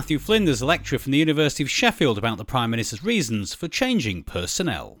speaking with Matthew Flinders, a lecturer from the University of Sheffield, about the Prime Minister's reasons for changing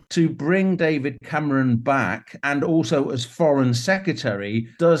personnel. To bring David Cameron back, and also as Foreign Secretary,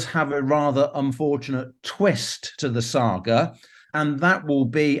 does have a rather unfortunate twist to the saga. And that will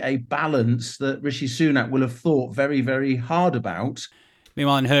be a balance that Rishi Sunak will have thought very, very hard about.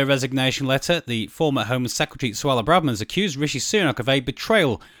 Meanwhile, in her resignation letter, the former Home Secretary Suella Braverman has accused Rishi Sunak of a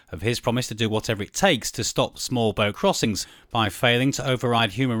betrayal of his promise to do whatever it takes to stop small boat crossings by failing to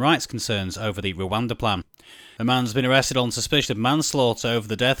override human rights concerns over the Rwanda plan. A man's been arrested on suspicion of manslaughter over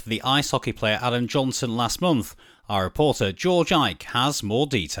the death of the ice hockey player Adam Johnson last month. Our reporter George Ike has more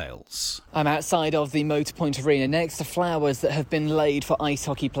details. I'm outside of the Motorpoint Arena next to flowers that have been laid for ice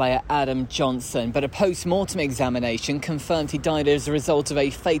hockey player Adam Johnson. But a post-mortem examination confirmed he died as a result of a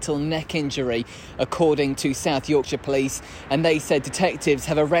fatal neck injury, according to South Yorkshire Police. And they said detectives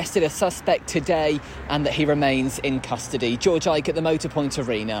have arrested a suspect today and that he remains in custody. George Ike at the Motorpoint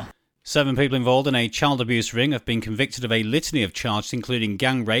Arena. 7 people involved in a child abuse ring have been convicted of a litany of charges, including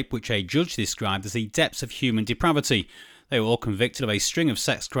gang rape, which a judge described as the depths of human depravity. They were all convicted of a string of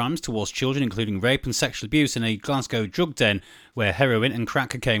sex crimes towards children, including rape and sexual abuse in a Glasgow drug den where heroin and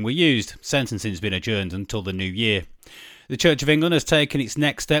crack cocaine were used. Sentencing has been adjourned until the new year. The Church of England has taken its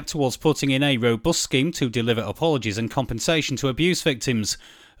next step towards putting in a robust scheme to deliver apologies and compensation to abuse victims.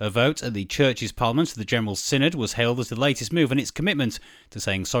 A vote at the Church's Parliament of the General Synod was hailed as the latest move in its commitment to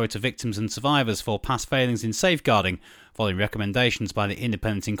saying sorry to victims and survivors for past failings in safeguarding, following recommendations by the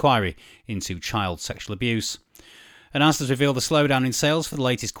independent inquiry into child sexual abuse. And Asda's revealed the slowdown in sales for the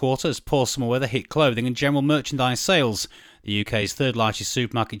latest quarter as poor summer weather hit clothing and general merchandise sales. The UK's third largest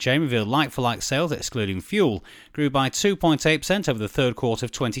supermarket chain revealed like-for-like sales, excluding fuel, grew by 2.8% over the third quarter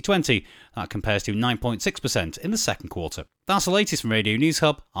of 2020. That compares to 9.6% in the second quarter. That's the latest from Radio News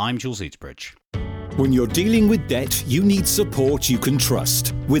Hub. I'm Jules Eatsbridge. When you're dealing with debt, you need support you can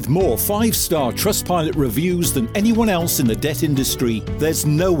trust. With more 5-star Trustpilot reviews than anyone else in the debt industry, there's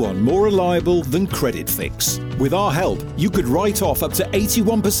no one more reliable than CreditFix. With our help, you could write off up to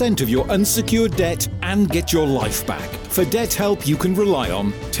 81% of your unsecured debt and get your life back. For debt help you can rely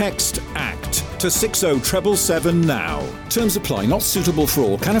on, text ACT to 60777 now. Terms apply. Not suitable for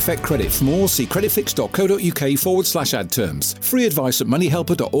all. Can affect credit. For more, see creditfix.co.uk/add terms. Free advice at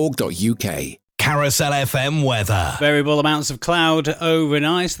moneyhelper.org.uk. Carousel FM weather. Variable amounts of cloud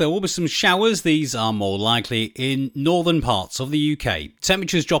overnight. There will be some showers. These are more likely in northern parts of the UK.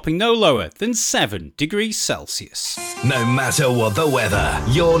 Temperatures dropping no lower than 7 degrees Celsius. No matter what the weather,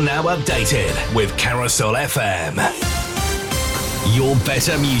 you're now updated with Carousel FM. Your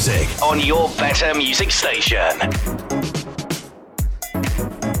better music on your better music station.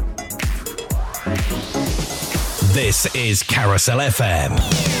 This is Carousel FM.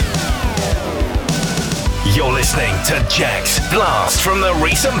 You're listening to Jack's Blast from the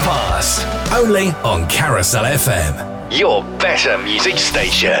recent past. Only on Carousel FM. Your better music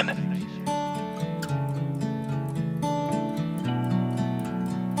station.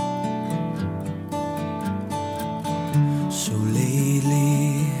 So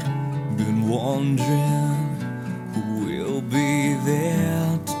lately, been wondering who will be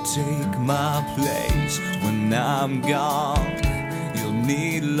there to take my place when I'm gone. You'll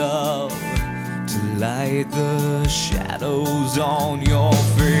need love to light the shadows on your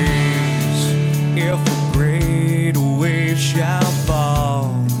face. If a great wave shall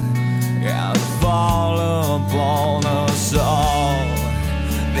fall and fall upon us all,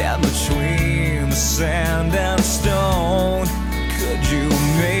 then between the sand and stone, could you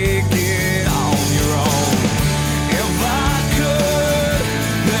make it on your own? If I could,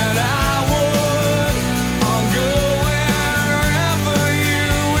 then I would. I'll go wherever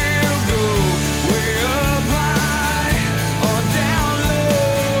you will go, way up high or down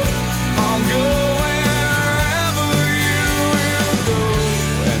low. I'll go wherever you will go,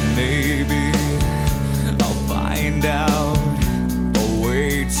 and maybe I'll find out a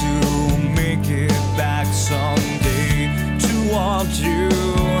way to make it back someday, to want you,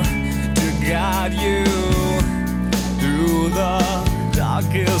 to guide you through the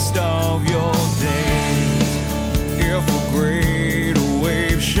darkest of your days. If a great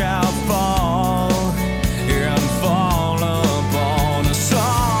wave shall fall and fall upon us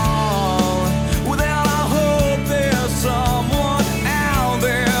all, well then I hope there's someone out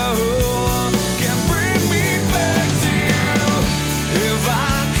there who can bring me back to you. If I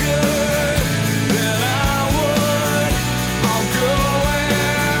could, then I would. I'll go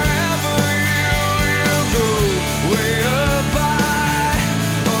wherever you will go, way up high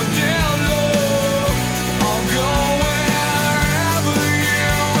or down low. I'll go wherever you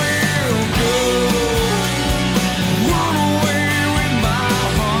will go. Run away with my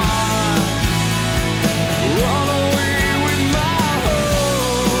heart, run away with my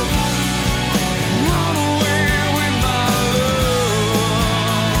hope, run away with my love.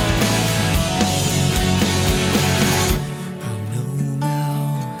 I know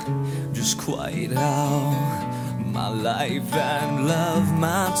now just quite how my life and love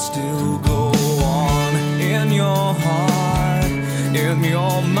might still go on. In your heart, in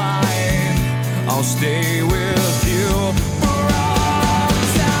your mind, I'll stay with you for all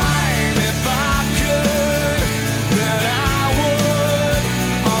time. If I could, then I would.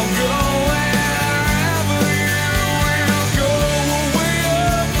 I'll go wherever you will go, way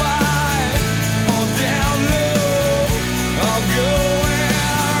up high or down low. I'll go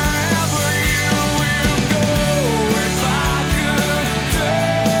wherever you will go. If I could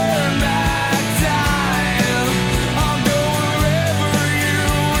turn back time, I'll go wherever you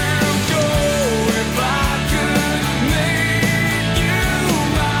will go. If I could make you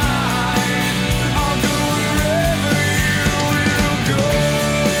mine, I'll go wherever you will go.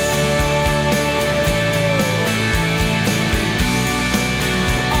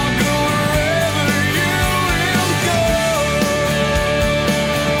 I'll go wherever you will go.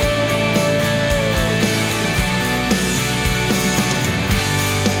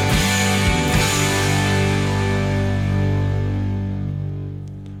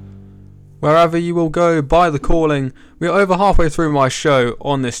 Wherever you will go by The Calling. We are over halfway through my show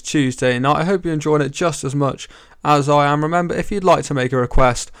on this Tuesday night. I hope you enjoyed it just as much as I am. Remember, if you'd like to make a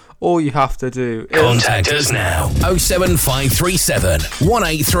request, all you have to do is Contact us now 07537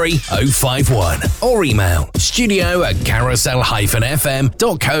 183 051 or email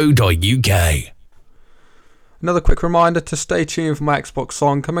studio@carousel-fm.co.uk. Another quick reminder to stay tuned for my Xbox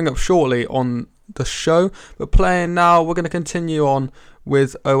song coming up shortly on the show. But playing now, we're going to continue on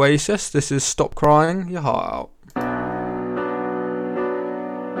with Oasis. This is Stop Crying Your Heart Out.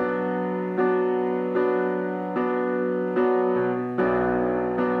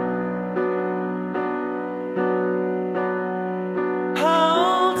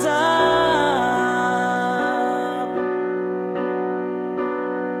 Hold up.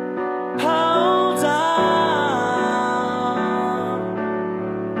 Hold up.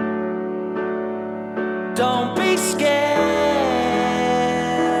 Don't be scared.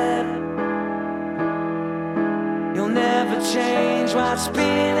 You'll never change what's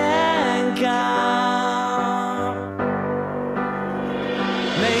been and gone.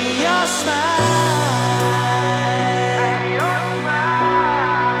 May your smile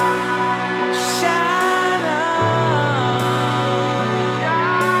shine on.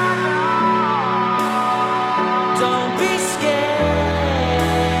 Don't be scared.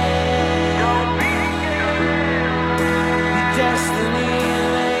 Your destiny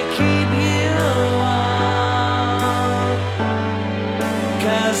may keep you on.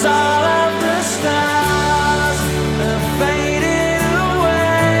 'Cause all of the stars have faded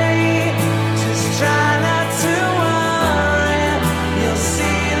away. Just try not to worry. You'll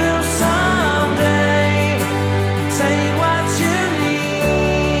see them someday. Take what you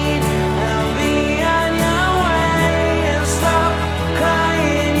need and be on your way. And stop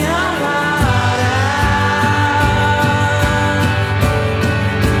crying your heart out.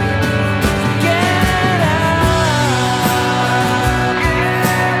 Get up.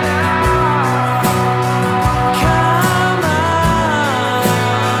 Come on.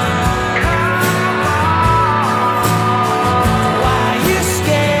 Why you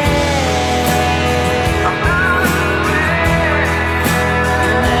scared?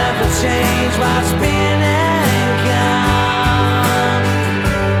 Never change what's been and gone.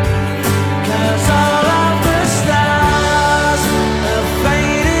 'Cause all of the stars have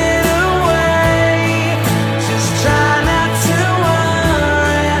faded away. Just try not to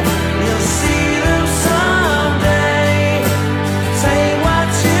worry. You'll see them someday. Take what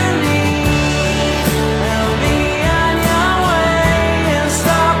you need and be on your way. And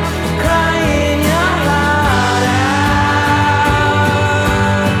stop crying your heart out.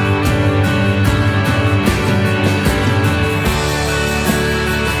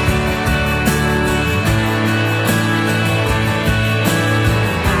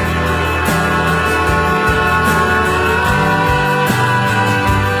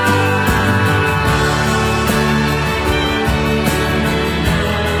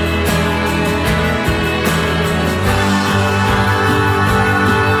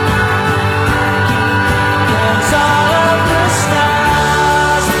 Cause all of the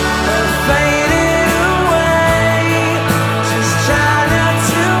stars have faded away. Just try not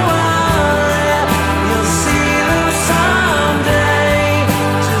to worry. You'll see them someday.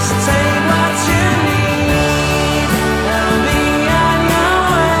 Just take what you need and be on your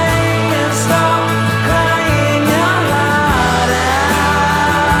way. And stop crying your heart out.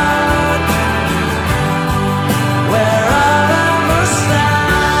 Where all of the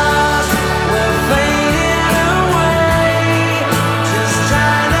stars were fading away. Just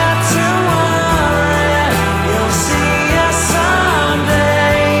try not to worry. You'll see us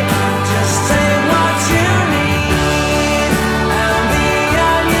someday. Just take what you need and be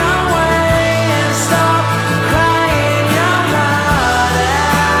on your way. And stop crying your heart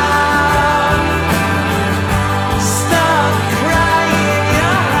out. Stop crying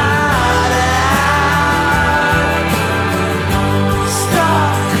your heart out.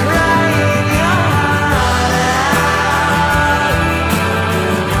 Stop crying your heart out.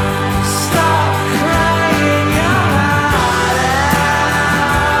 Stop crying your heart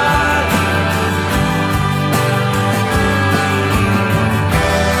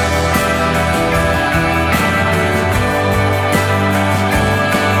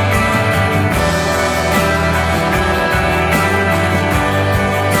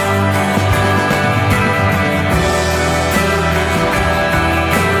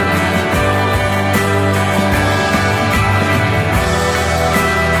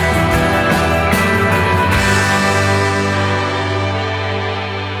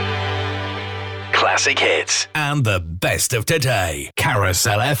Classic hits and the best of today.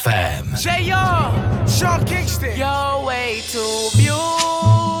 Carousel FM. J.R. Sean Kingston. You're way too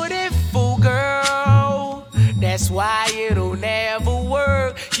beautiful, girl. That's why it'll never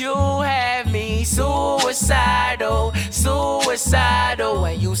work. You have me suicidal, suicidal.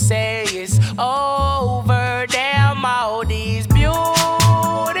 When you say it's over, damn all these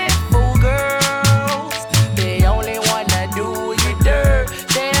beautiful girls. They only wanna do you dirt.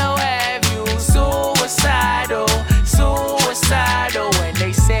 They'll have you suicidal.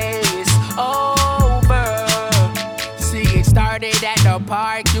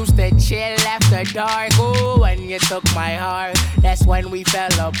 park, used to chill after dark. Ooh, when you took my heart, that's when we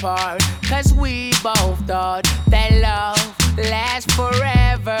fell apart. Cause we both thought that love lasts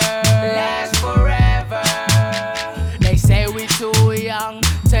forever. Lasts forever. They say we too young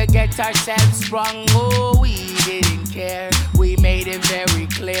to get ourselves sprung. Oh, we didn't care. We made it very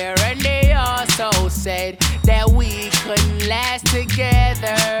clear. And they also said that we couldn't last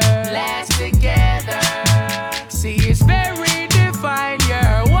together. Last together. See, it's very defined.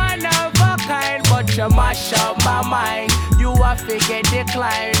 You're one of a kind, but you mash up my mind. You a figure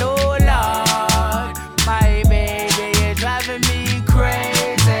decline. Oh Lord, my baby is driving me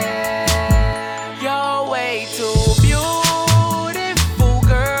crazy. You're way too beautiful,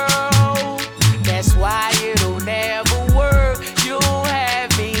 girl. That's why it'll never work. You have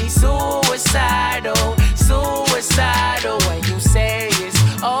me suicidal, suicidal. When you say it's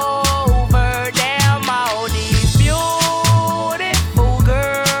over, damn all these beautiful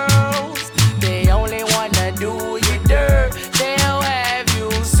girls, they only wanna do you dirt. They'll have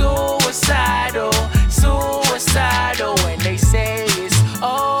you suicidal, suicidal. When they say it's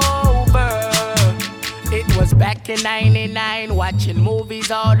over. It was back in 99, watching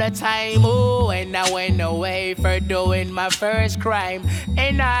movies all the time. Ooh, and I went away for doing my first crime.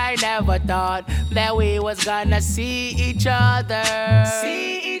 And I never thought that we was gonna see each other.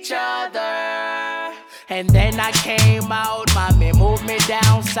 See each other. And then I came out, mommy moved me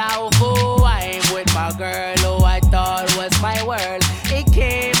down south. Ooh, I ain't with my girl who I thought was my world. It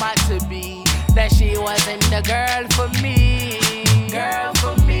came out to be that she wasn't the girl for me. Girl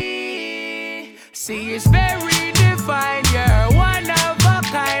for me. See, it's very defined. You're one of a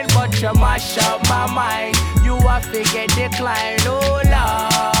kind, but you mash up my mind. You a figure decline. Oh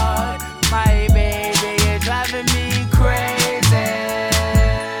Lord, my baby is driving me crazy.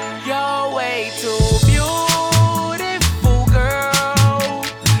 You're way too beautiful, girl.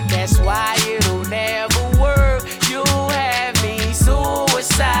 That's why it'll never work. You have me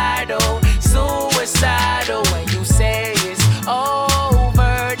suicidal, suicidal. When you say it's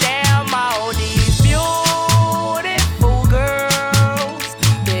over, damn all these beautiful girls,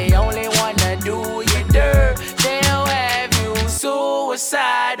 they only wanna do you dirt. They'll have you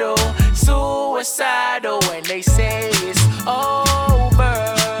suicidal, suicidal. When they say it's over.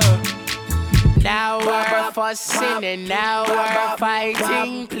 Now we're fussing and now we're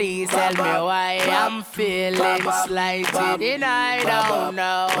fighting. Please tell me why I'm feeling slighted. And I don't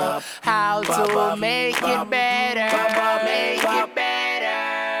know how to make it better. Make it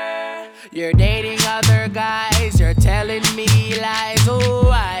better. You're dating other guys, you're telling me lies. Oh,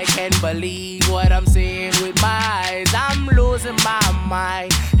 I can't believe what I'm seeing with my eyes. I'm losing my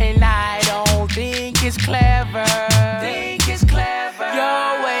mind, and I don't think it's clever. Think it's clever.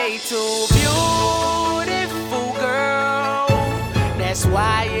 You're way too beautiful, girl. That's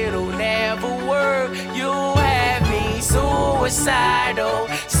why it'll never work. You have me suicidal,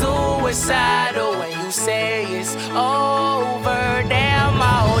 suicidal. When you say it's over, damn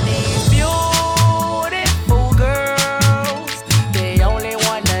all these beautiful girls, they only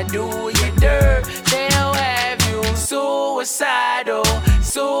wanna do you dirt. They'll have you suicidal,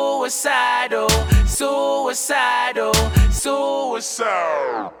 suicidal, suicidal,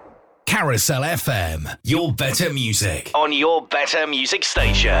 suicidal. Carousel FM, your better music on your better music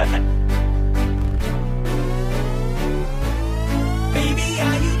station. Baby,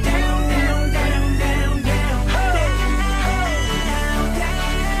 are you down, down, down, down, down, down, down?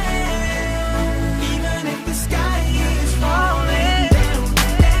 Even if the sky is falling down,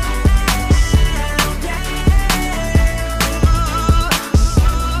 down, down.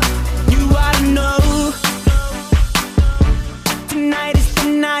 You ought to know tonight is the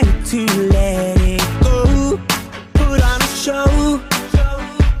night to let it go. Put on a show.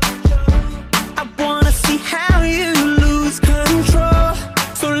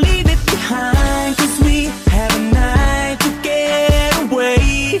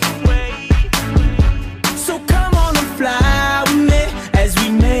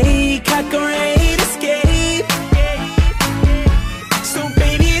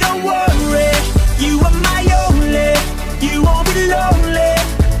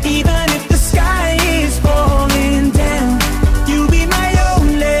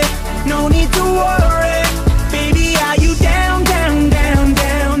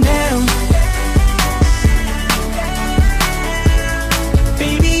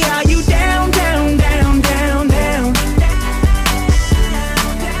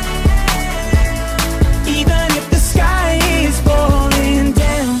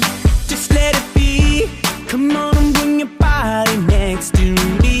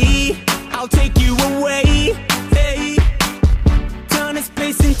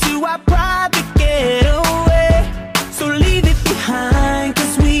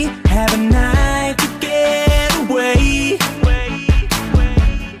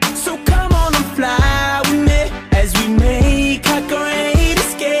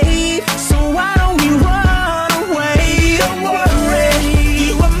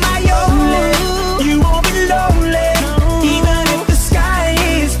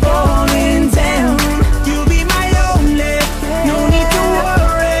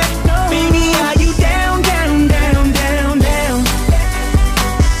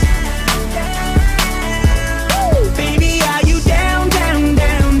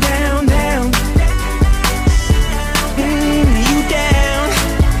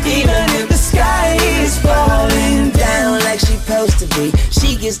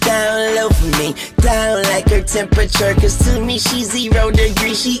 temperature, cause to me she's 0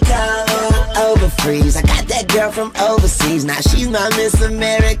 degrees, she cold, over freeze. I got that girl from overseas, now she's my Miss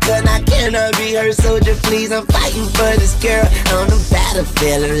America, now can I be her soldier please? I'm fighting for this girl on the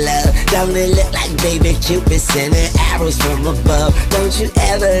battlefield of love. Don't it look like baby Cupid sending arrows from above? Don't you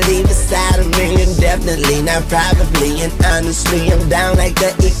ever leave beside of me, indefinitely, not probably, and honestly I'm down like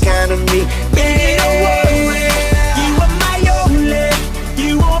the economy. Yeah, don't worry, you are my only,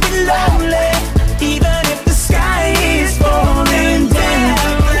 you won't be lonely, even if the sky is falling down.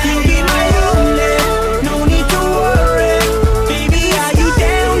 You'll be my only, no need to worry, baby, are you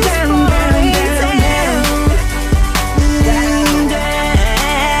down, down, down, down, down, down,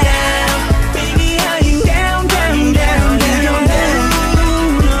 down, baby, are you down, down, down, down, down,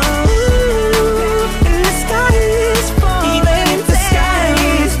 and the sky is falling, even if the sky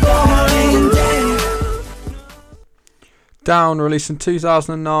is falling down. Down, released in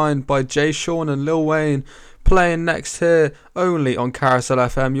 2009 by Jay Sean and Lil Wayne. Playing next here, only on Carousel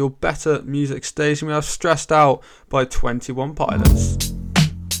FM, your better music station. We have Stressed Out by 21 Pilots.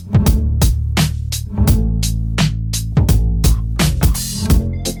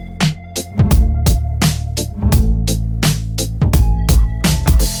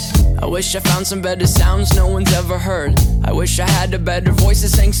 I wish I found some better sounds no one's ever heard. I wish I had a better voice that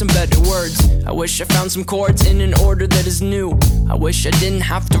sang some better words. I wish I found some chords in an order that is new. I wish I didn't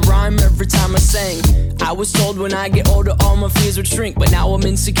have to rhyme every time I sang. I was told when I get older all my fears would shrink, but now I'm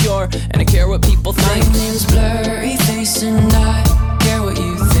insecure and I care what people think. My name's Blurry Face and I care what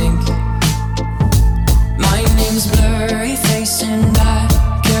you think. My name's Blurry Face and I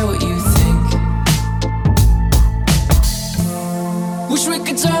care what you think. Wish we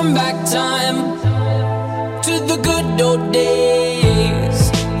could turn back time to the good old days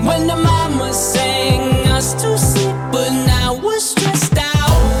when the mama sang us to sleep, but now we're stressed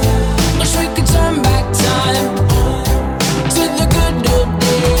out. Wish we could turn back time to the good old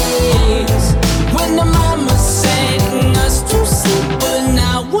days when the mama sang us to sleep, but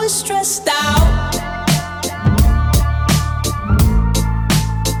now we're stressed out.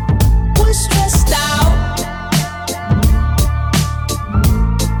 We're stressed out.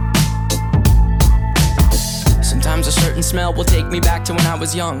 Sometimes a certain smell will take me back to when I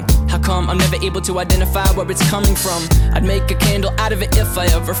was young. How come I'm never able to identify where it's coming from? I'd make a candle out of it if I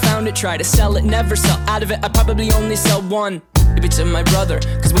ever found it. Try to sell it, never sell out of it. I'd probably only sell one. Maybe to my brother,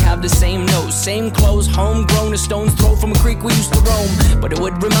 cause we have the same nose, same clothes, homegrown, a stone's throw from a creek we used to roam. But it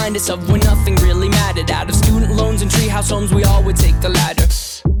would remind us of when nothing really mattered. Out of student loans and treehouse homes, we all would take the ladder.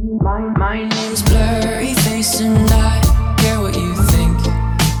 My name's Blurry Face and I care what you think.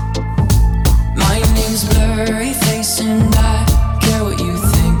 My name's Blurry Face and I care what you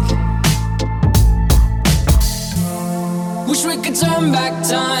think. Wish we could turn back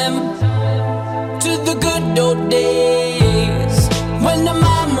time to the good old days when the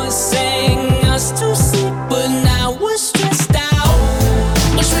mama sang us to sleep, but now we're stressed out.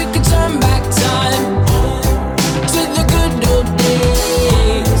 Wish we could turn back time to the good old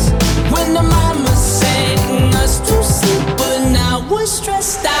days when the mama sang us to sleep, but now we're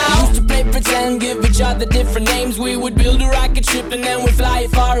stressed out. Used to play pretend, give each other different names. We would build a rocket ship and then we'd fly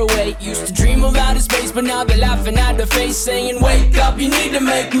it far away. Used to dream of outer space, but now they're laughing at the face, saying, wake up, you need to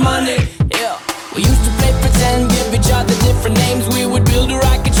make money. Yeah. We used to play pretend, give each other different names. We would build a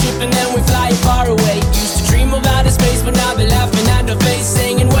rocket ship and then we'd fly it far away. Used to dream of outer space, but now they're laughing at the face,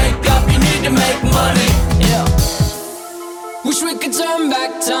 saying, wake up, you need to make money. Yeah. Wish we could turn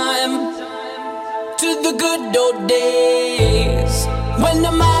back time to the good old days when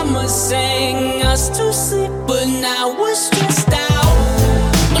the mama sang us to sleep, but now we're stressed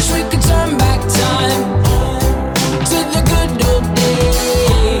out. Wish we could turn back time to the good old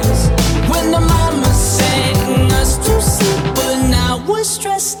days when the mama sang us to sleep, but now we're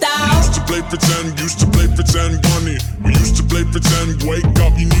stressed out. Used to play pretend bunny. We used to play pretend, wake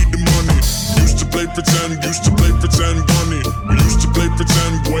up, you need the money. Used to play pretend bunny. We used to play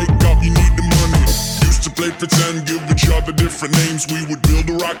pretend, wake up, you need the money. Used to play pretend, give each other different names. We would build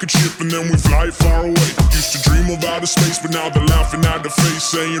a rocket ship and then we fly it far away. Used to dream of outer space, but now they're laughing at the face,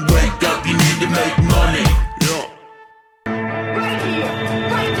 saying, wake up, you need to make money. Yeah.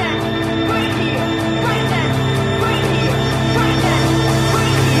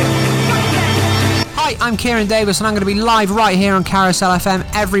 Hi, I'm Kieran Davis and I'm going to be live right here on Carousel FM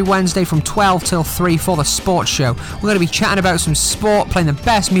every Wednesday from 12 till 3 for the sports show. We're going to be chatting about some sport, playing the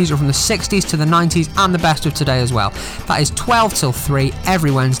best music from the 60s to the 90s and the best of today as well. That is 12 till 3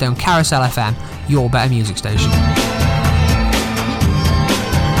 every Wednesday on Carousel FM, your better music station.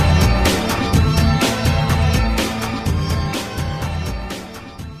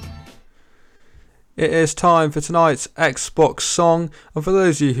 it is time for tonight's Xbox song. And for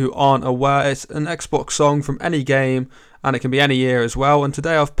those of you who aren't aware, it's an Xbox song from any game, and it can be any year as well. And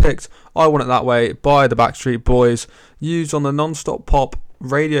today I've picked I Want It That Way by the Backstreet Boys, used on the Non-Stop Pop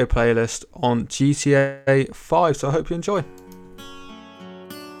radio playlist on GTA 5. So I hope you enjoy.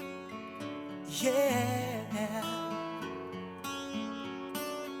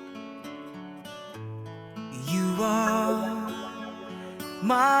 You are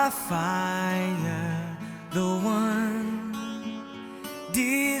my fire, the one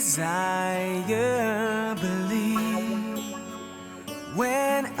desire. Believe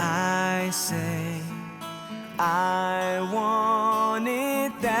when I say I want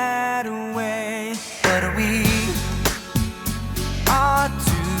it that way. But we are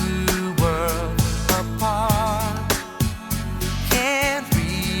two worlds apart, can't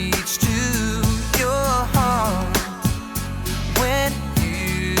reach to your heart when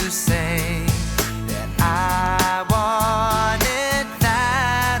you say that I want it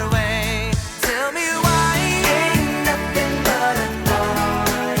that way. Tell me why ain't nothing but a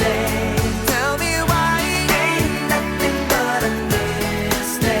heartache. Tell me why ain't nothing but a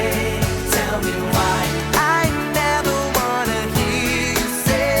mistake. Tell me why I never wanna hear you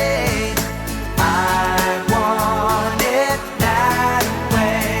say I want it that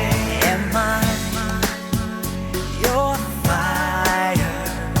way. Am I your fire,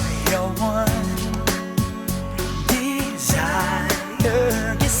 your one desire?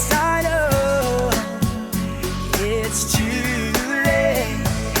 Yes, I know it's too late,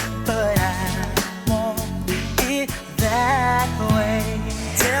 but I want it that way.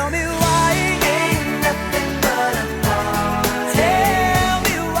 Tell me why ain't nothing but a heartache. Tell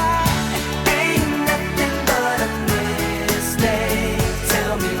me why ain't nothing but a mistake.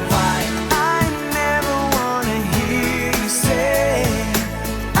 Tell me why I never wanna hear you say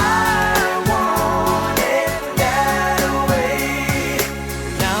I want it that way.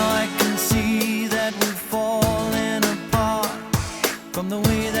 Now I can see that we're falling apart from the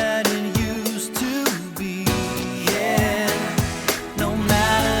way that it used to be. Yeah, no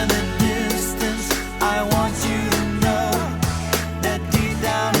matter the distance, I want you to know that deep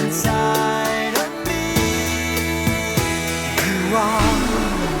down inside of me, you are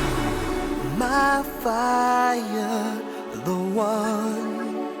my fire, the one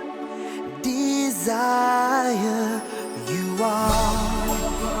desire. You are.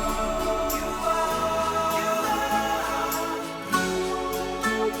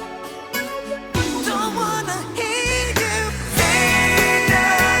 Don't wanna hear you say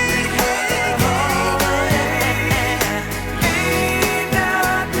nothing. Ain't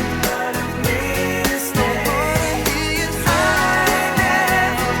nothing but a mistake. I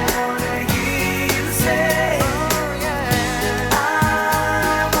never wanna hear you say I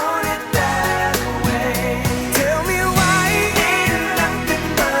want it that way. Tell me why ain't nothing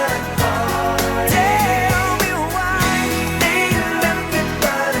but a heartache. Tell me why ain't nothing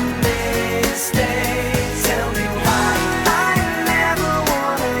but a mistake. Tell me why I never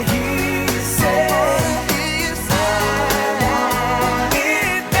wanna hear you say I want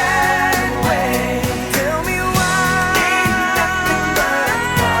it that way. Tell me why ain't nothing but a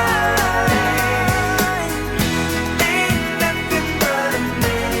heartache. Ain't nothing but a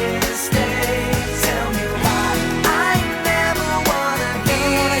mistake. Tell me why I never wanna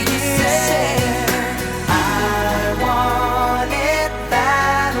hear you say I want it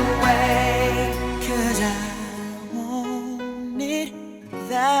that way. 'Cause I want it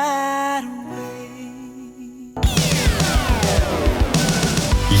that way.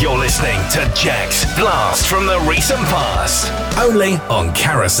 You're listening to Jack's Blast from the recent past. Only on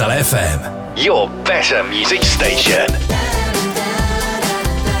Carousel FM. Your better music station.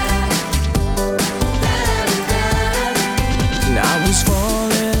 And I was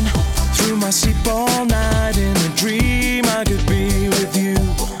falling through my sleep all night in a dream I could be with you.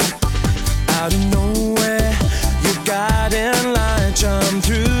 Out of nowhere, your guiding light shone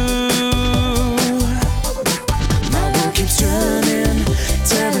through. My world keeps turning,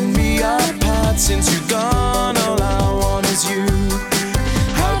 tearing me apart. Since you're gone, all I want is you.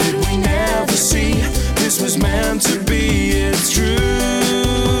 How did we never see this was meant to be? It's true.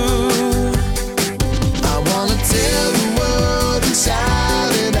 I wanna tell the world and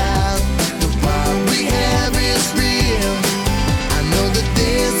shout it out. The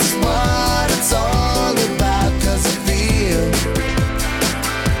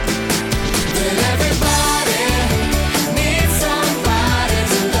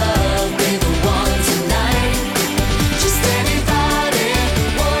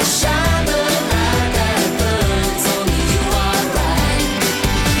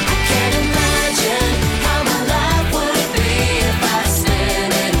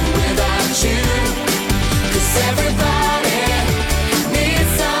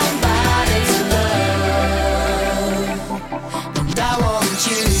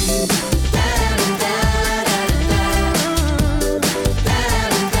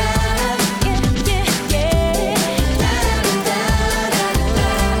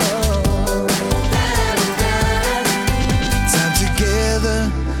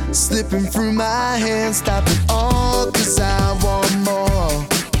slipping through my hands. Stop it all, 'cause I want more.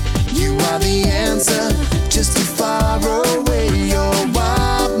 You are the answer, just too far away. You're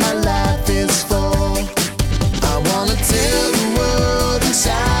what my life is for. I wanna tell the world and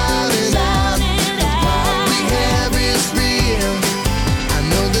shout it out. What we have is real. I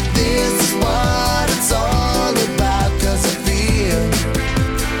know that this is what it's all about, 'cause I feel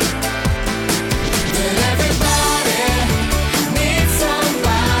that everybody needs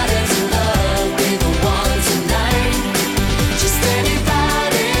somebody to love. Be the one tonight. Just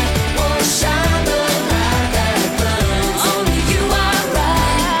anybody won't shine the light that burns. Only you are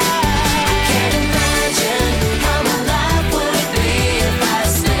right. I can't imagine how my life would be if I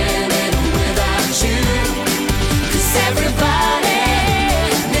stand in without you. 'Cause everybody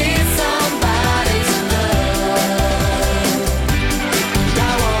needs somebody to love. I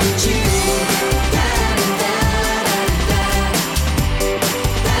want you.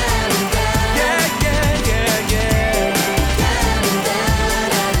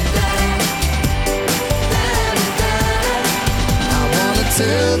 I wanna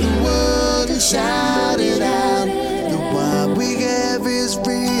tell the world and shout it out that what we have is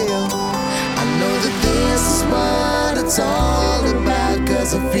real. I know that this is what it's all about,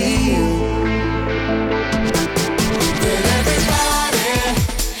 'cause I feel that everybody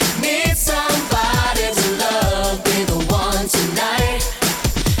needs somebody to love. Be the one tonight.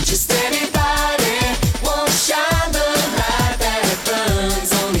 Just anybody won't shine the light that burns.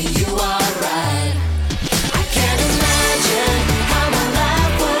 Only you are right. I can't imagine how my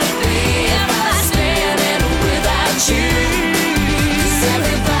life would be if I stand in without you. 'Cause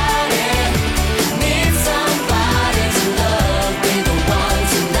everybody needs somebody to love. Be the one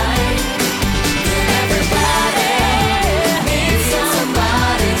tonight. That everybody needs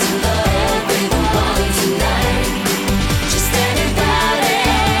somebody to love. Be the one tonight. Just anybody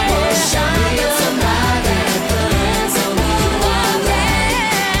will shine the light that burns. Only you are right.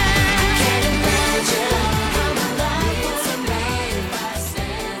 I can't imagine how my life would be if I stand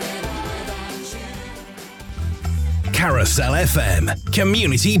in without you. Carousel FM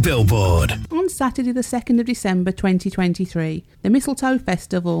Community Billboard. On Saturday the 2nd of December 2023, the Mistletoe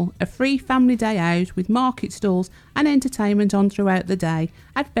Festival, a free family day out with market stalls and entertainment on throughout the day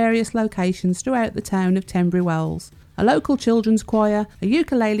at various locations throughout the town of Tenbury Wells. A local children's choir, a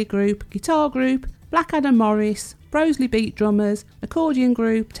ukulele group, guitar group, Blackadder Morris, Broseley Beat Drummers, accordion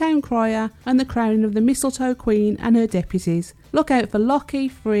group, town crier and the crowning of the Mistletoe Queen and her deputies. Look out for Lockie,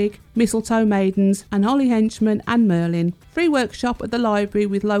 Frigg, Mistletoe Maidens and Holly Henchman and Merlin. Free workshop at the library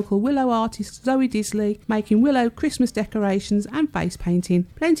with local willow artist Zoe Disley making willow Christmas decorations and face painting.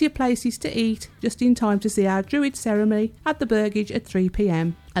 Plenty of places to eat just in time to see our Druid ceremony at the Burgage at 3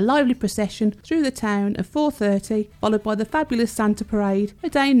 p.m. A lively procession through the town at 4:30 followed by the fabulous Santa Parade, a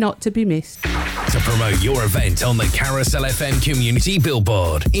day not to be missed. To promote your event on the Carousel FM Community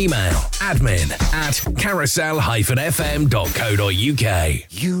Billboard, email admin@carousel-fm.co.uk.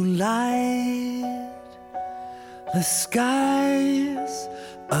 You light the skies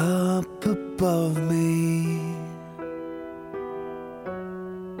up above me,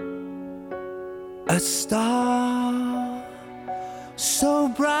 a star so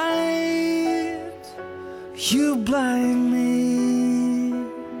bright you blind me.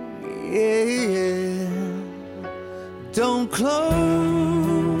 Yeah. Don't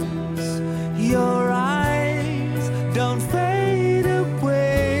close your eyes, don't fade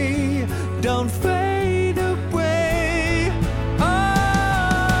away, don't fade away.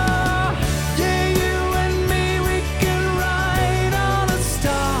 Oh, yeah, you and me, we can ride on a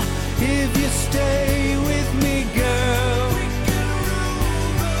star if you stay with me, girl.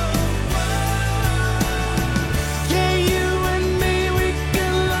 Yeah, you and me, we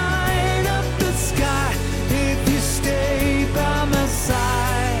can light up the sky if you stay by my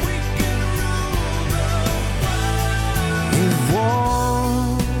side. If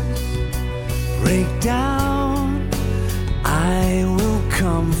walls break down, I will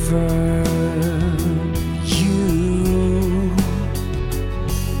comfort you.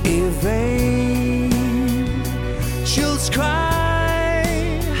 If angels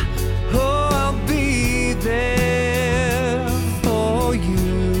cry, oh, I'll be there for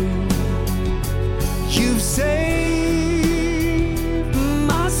you. You've saved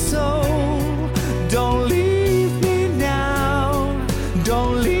my soul. Don't leave me now.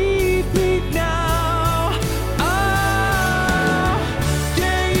 Don't leave me now. Oh,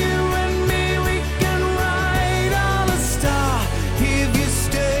 yeah, you and me, we can ride on a star if you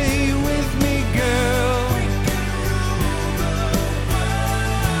stay with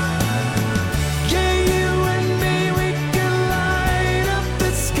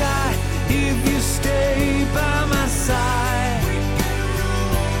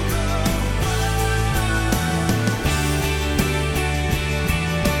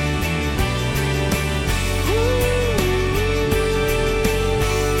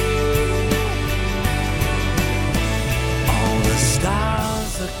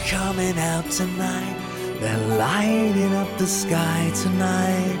coming out tonight. They're lighting up the sky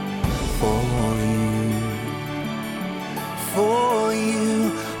tonight for you. For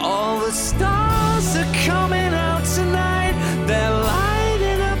you, all the stars are coming out tonight. They're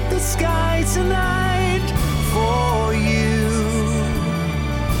lighting up the sky tonight for you.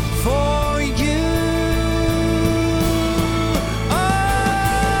 For you.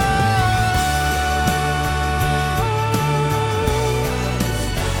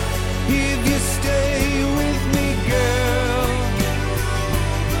 If you stay with me, girl,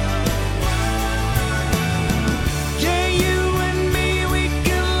 yeah, you and me, we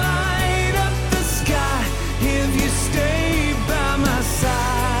can light up the sky. If you stay by my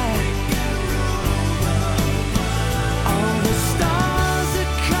side, all the stars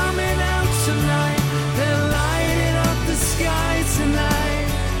are coming out tonight. They're lighting up the sky tonight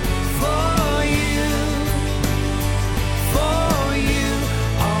for you. For you,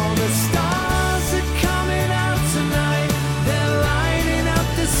 all the stars are coming out tonight. They're lighting up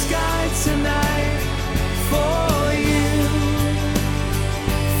the sky tonight for you.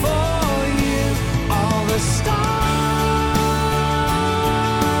 For you, all the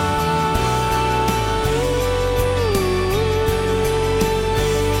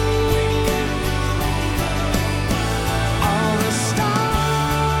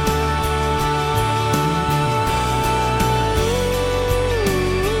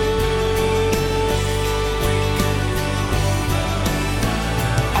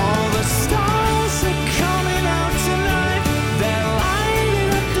All the stars are coming out tonight. They're lighting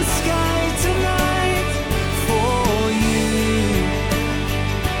up the sky tonight for you.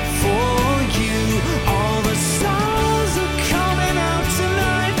 For you, all the stars are coming out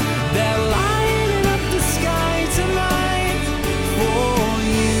tonight. They're lighting up the sky tonight for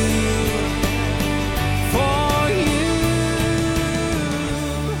you. For you.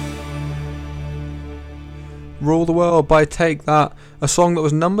 Rule the World by Take That, a song that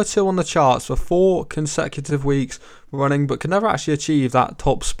was number 2 on the charts for 4 consecutive weeks running, but could never actually achieve that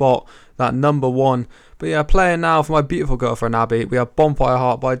top spot, that number 1. But yeah, playing now for my beautiful girlfriend Abby, we have Bonfire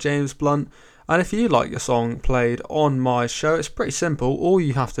Heart by James Blunt. And if you like your song played on my show, it's pretty simple. All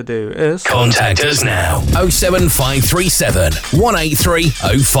you have to do is Contact us now 07537 183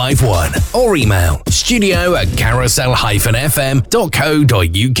 051 or email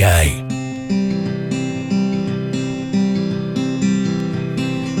studio@carousel-fm.co.uk.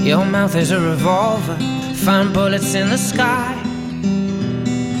 Your mouth is a revolver, find bullets in the sky.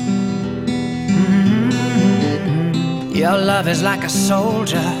 Your love is like a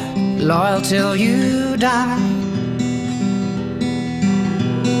soldier, loyal till you die.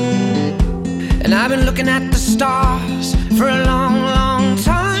 And I've been looking at the stars for a long, long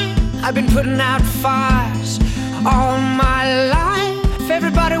time. I've been putting out fires all my life.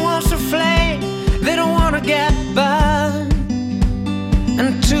 Everybody wants a flame, they don't want to get burned.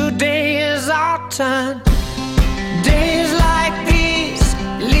 And today is our turn. Days like these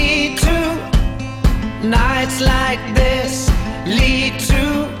lead to nights like this, lead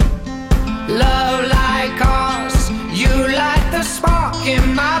to love like ours. You light the spark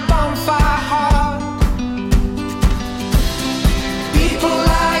in my bonfire heart. People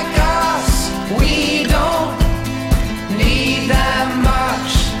like us, we don't need that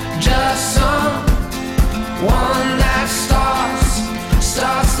much. Just someone that starts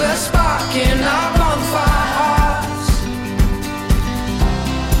the spark in our bonfire hearts.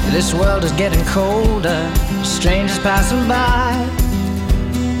 This world is getting colder, strangers passing by.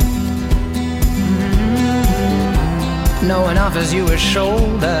 No one offers you a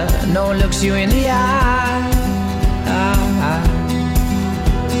shoulder, no one looks you in the eye.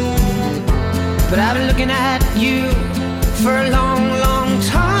 But I've been looking at you for a long, long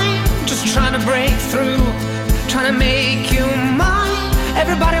time, just trying to break through, trying to make you mine.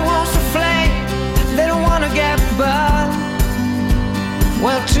 Everybody wants a flame, they don't want to get burned.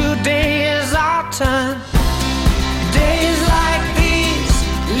 Well, today is our turn. Days like these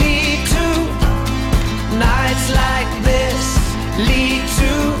lead to nights like this, lead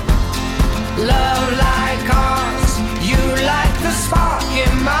to love like ours. You light the spark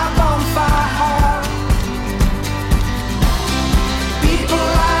in my bonfire heart. People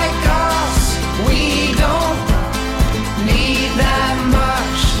like us, we don't need that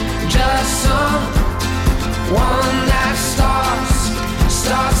much. Just someone that starts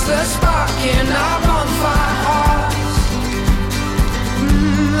the spark in our bonfire.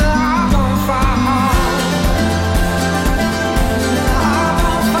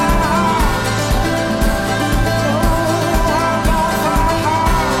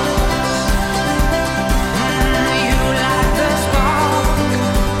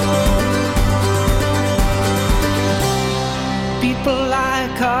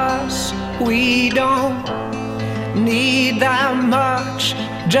 We don't need that much,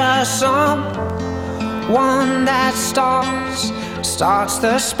 just someone that starts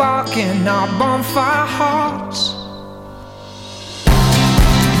the spark in our bonfire hearts.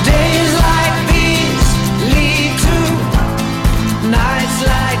 Days like these lead to nights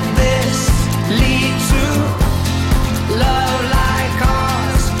like this, lead to love like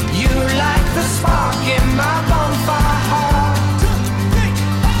ours. You like the spark in my bonfire heart.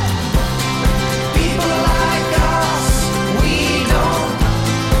 People like us, we don't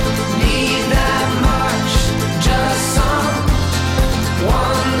need that much, just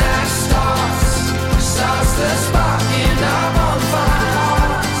someone that starts the spark in our bonfire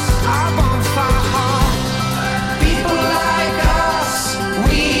hearts, our bonfire heart. People like us,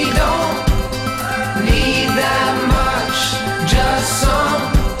 we don't need that much, just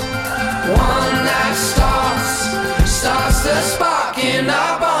someone that starts the spark in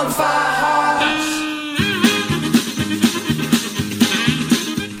our bonfire hearts.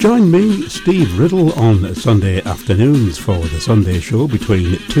 Join me, Steve Riddle, on Sunday afternoons for the Sunday show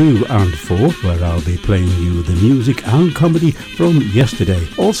between 2 and 4, where I'll be playing you the music and comedy from yesterday.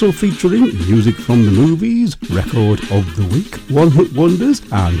 Also featuring music from the movies, record of the week, one-hit wonders,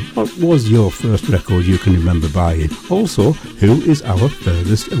 and what was your first record you can remember buying. Also, who is our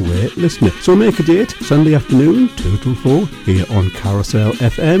furthest away listener. So make a date, Sunday afternoon, 2 till 4, here on Carousel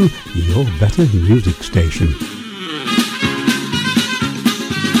FM, your better music station.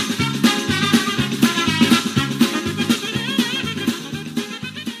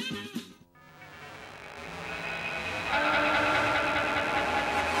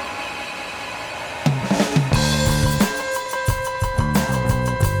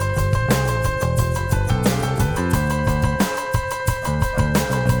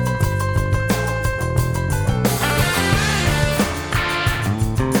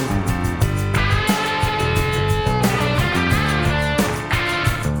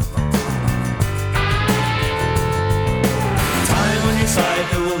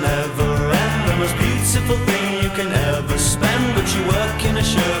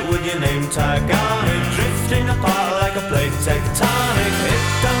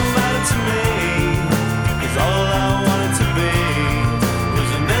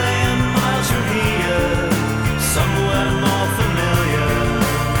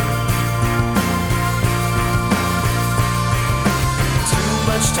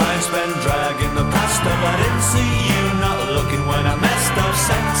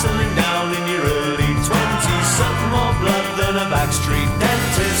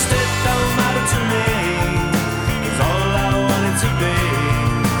 All I wanted to be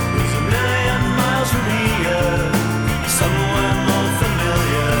was a million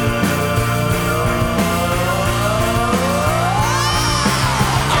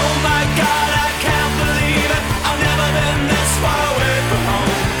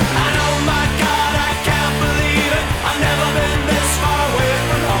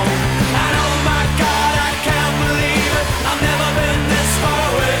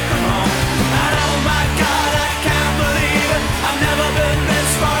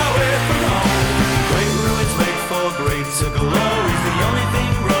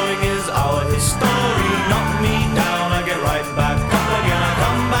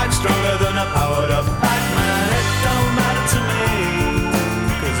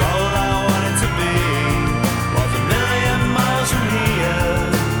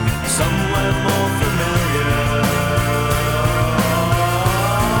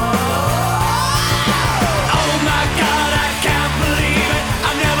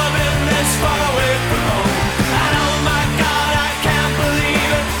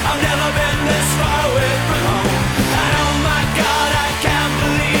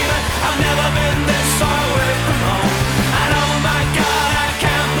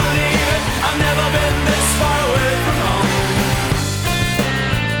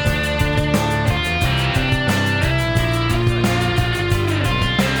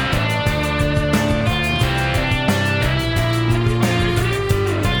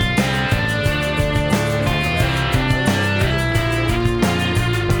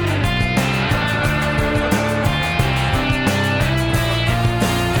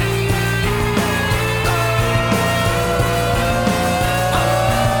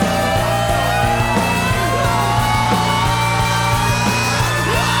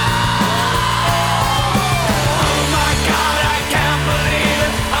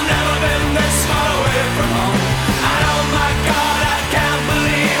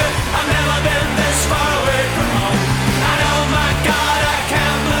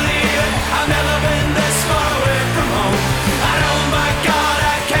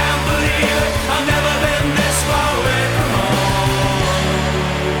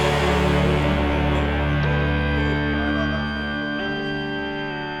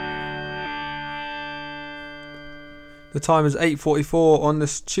The time is 8:44 on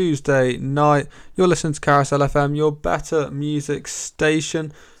this Tuesday night. You're listening to Carousel FM, your better music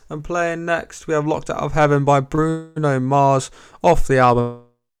station. And playing next, we have Locked Out of Heaven by Bruno Mars off the album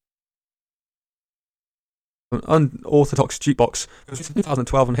Unorthodox Jukebox. It was released in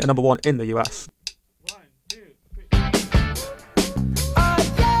 2012 and hit number 1 in the US.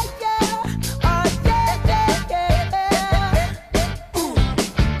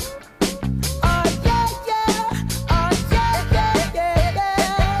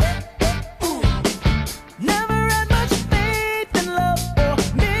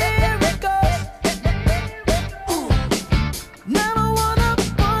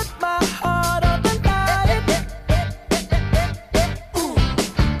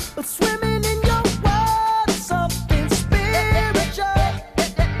 Swimming in your water, something spiritual.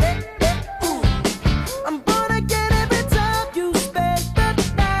 I'm born again every time you spend the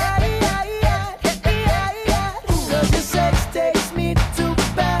night. 'Cause your sex takes me to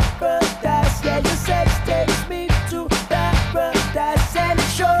paradise. Yeah, your sex takes me to paradise, and it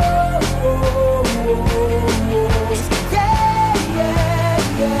shows. Yeah, yeah,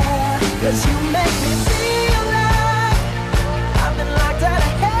 yeah. 'Cause you make me feel like I've been locked out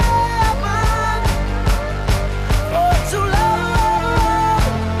of heaven for too long,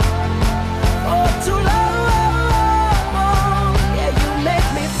 for too long. Yeah, you make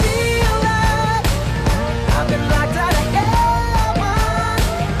me feel like I've been locked out of heaven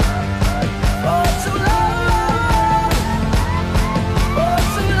for too long, for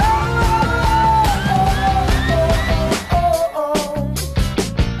too long.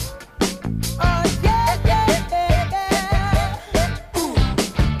 Oh, yeah, yeah, yeah, yeah.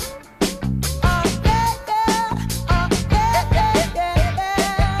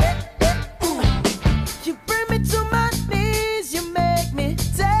 You bring me to my knees, you make me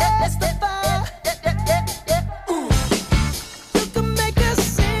testify. You can make a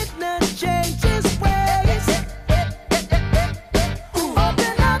sinner change his ways.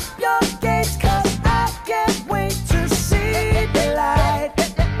 Open up your gates, 'cause I can't wait to see the light.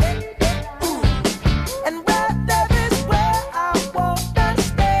 And right there is where I wanna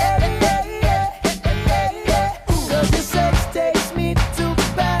stay. 'Cause your sex takes me to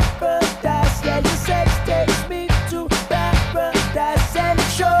paradise. Yeah, your sex takes me to paradise, and it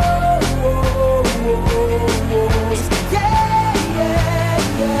shows. Yeah, yeah,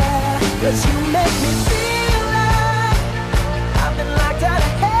 yeah. 'Cause you make me feel like I've been locked out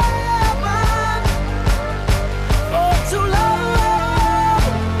of heaven for too long,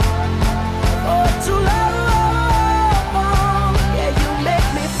 for too long. Yeah, you make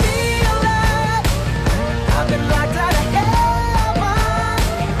me feel like I've been locked out of heaven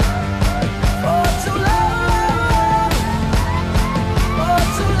for too long, for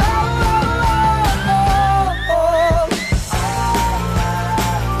too long.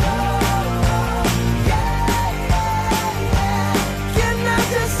 Can I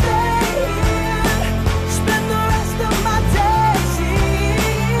just stay here, spend the rest of my days here?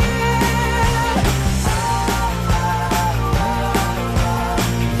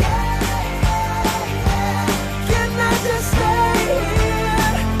 Can I just stay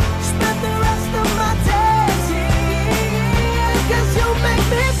here, spend the rest of my days here? 'Cause you make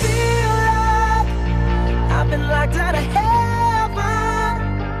me feel like I've been locked out of heaven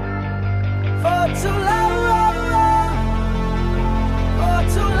for too long, for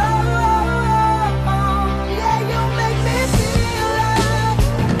too long. Yeah, you make me feel like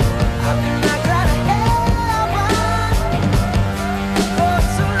I've been locked out of heaven for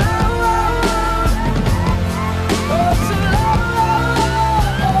too long, for too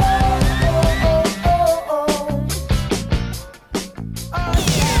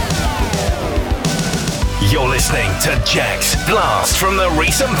You're listening to Jack's Blast from the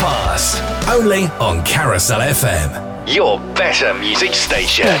recent past. Only on Carousel FM, your better music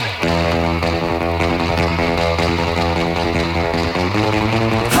station.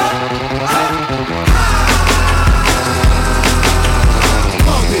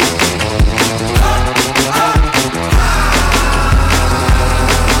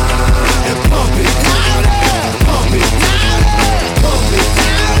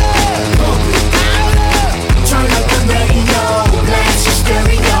 Turn up the radio, blast your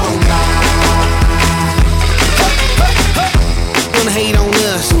stereo Wanna hate on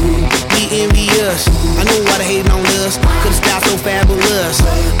us, be envious. I know why they hating on us, 'cause the style so fabulous.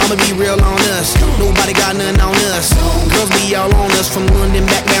 I'ma be real on us, nobody got nothing on us. Girls be all on us from London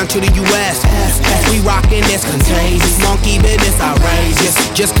back down to the US. We rockin', that's contagious. Monkey business outrageous.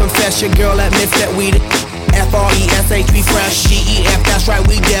 Just confess your girl admits that we the F-R-E-S-H, we fresh. G-E-F, that's right,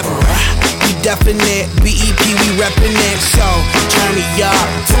 we Deborah. We definite. BEP, we reppin' it. So turn me up,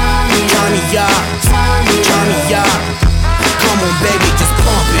 turn me up, turn me up. Come on, baby, just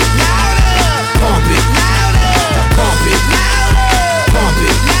pump it, pump it, pump it, pump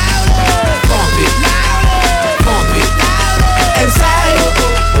it, pump it, pump it. And say, yo,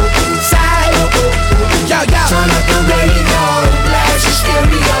 yo. Turn up the radio, blast your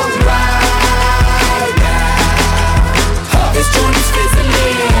stereo right now. This joint is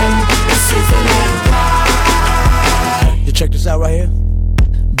fizzling, it's sizzling right. You check this out right here.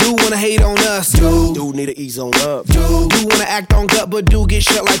 Do wanna hate on us, do need to ease on up, do wanna act on gut, but do get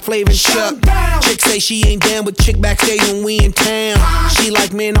shut like Flavor and Chuck. Chick say she ain't down, but chick backstage when we in town. She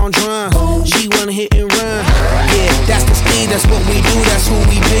like men on drum, she wanna hit and run. Yeah, that's the speed, that's what we do, that's who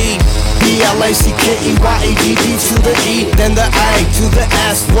we be. BLACKEYADD to the E, then the A to the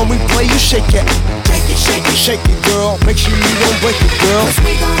S. When we play, you shake it, shake it, shake it, shake it, girl. Make sure you don't break it, girl. 'Cause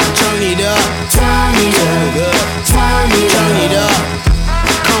we gonna turn it up, turn it up, turn it up.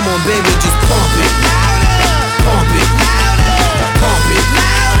 Come on, baby, just pump it, pump it, pump it,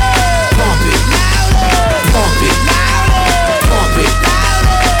 pump it, pump it, pump it,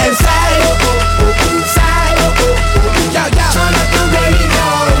 and say, yo, yo. Turn up the radio,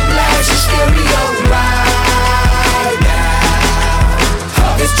 blast your stereo right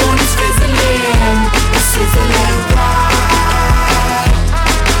now. This joint is fizzling, it's sizzling right.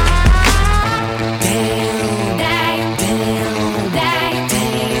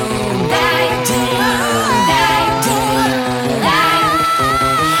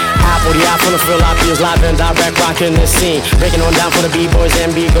 From the Philippines, live and direct, rocking the scene. Breaking on down for the B-boys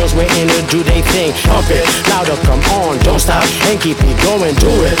and B-girls, we're in to do they thing. Pump it, louder, come on, don't stop, and keep it going,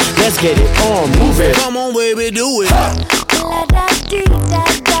 do it. Let's get it on, move it. Come on, baby, do it.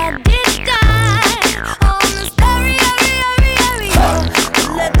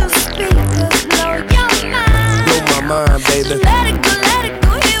 Let the speakers blow your mind. Blow my mind, baby. Let it go,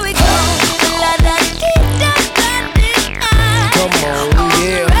 here we go. La da dee da da dee da. Come on,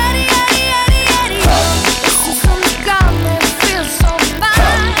 yeah. Ready, this is some gum that feels so fine.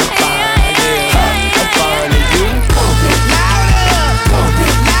 I'm fine to you. Pump it louder, pump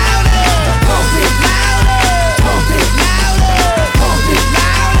it louder, pump it louder, pump it louder, pump it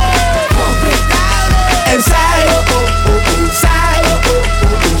louder, pump it louder, And say, yo,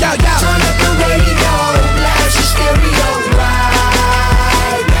 yo. turn up the radio, blast your stereo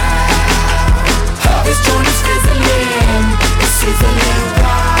right now. This joint is fizzling, it's sizzling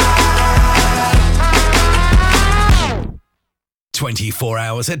right. 24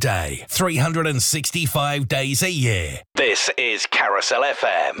 hours a day, 365 days a year. This is Carousel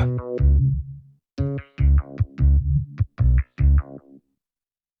FM.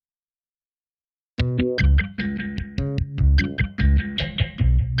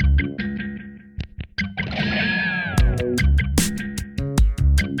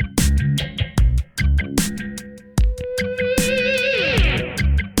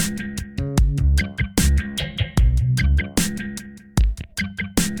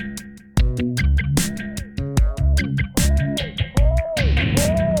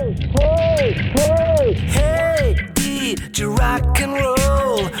 Hey, did you rock and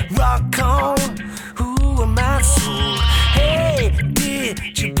roll? Rock on, who am I soul? Hey,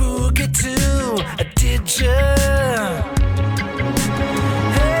 did you boogie too? Did you?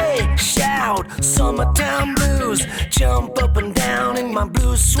 Hey, shout, summertime blues. Jump up and down in my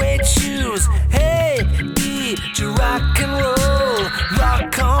blue suede shoes. Hey, did you rock and roll?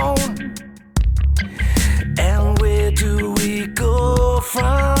 Rock on. And where do we go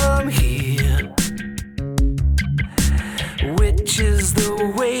from here? Which is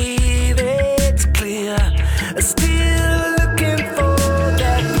the way that's clear? Still looking for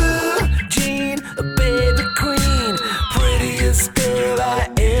that blue jean, baby queen, prettiest girl I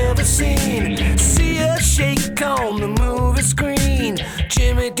ever seen. See her shake on the movie screen,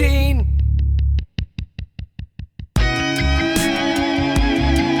 Jimmy Dean.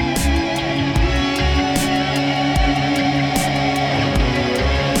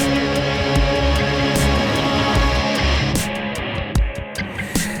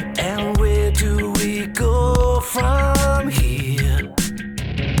 And where do we go from here?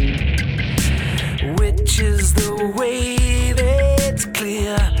 Which is the way that's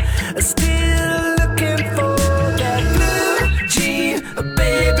clear? Still looking for that blue jean,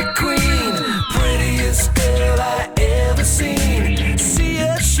 baby queen, prettiest girl I ever seen. See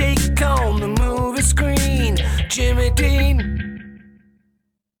her shake on the movie screen, Jimmy Dean.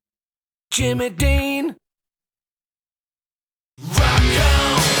 Jimmy Dean. Rock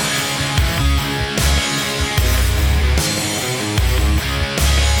on.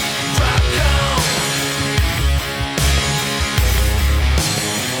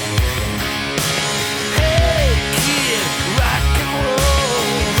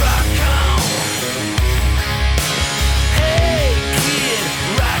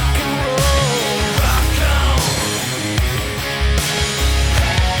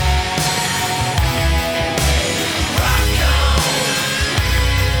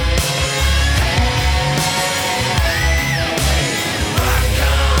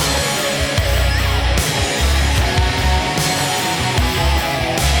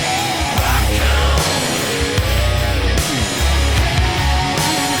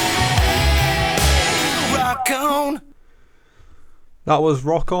 That was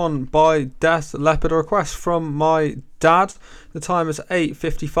Rock On by Death Leopard, a request from my dad. The time is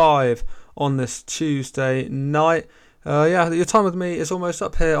 8:55 on this Tuesday night. Your time with me is almost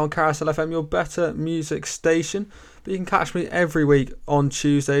up here on Carousel FM, your better music station. But you can catch me every week on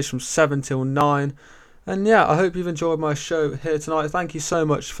Tuesdays from 7 till 9. And I hope you've enjoyed my show here tonight. Thank you so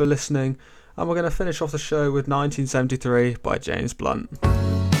much for listening. And we're going to finish off the show with 1973 by James Blunt.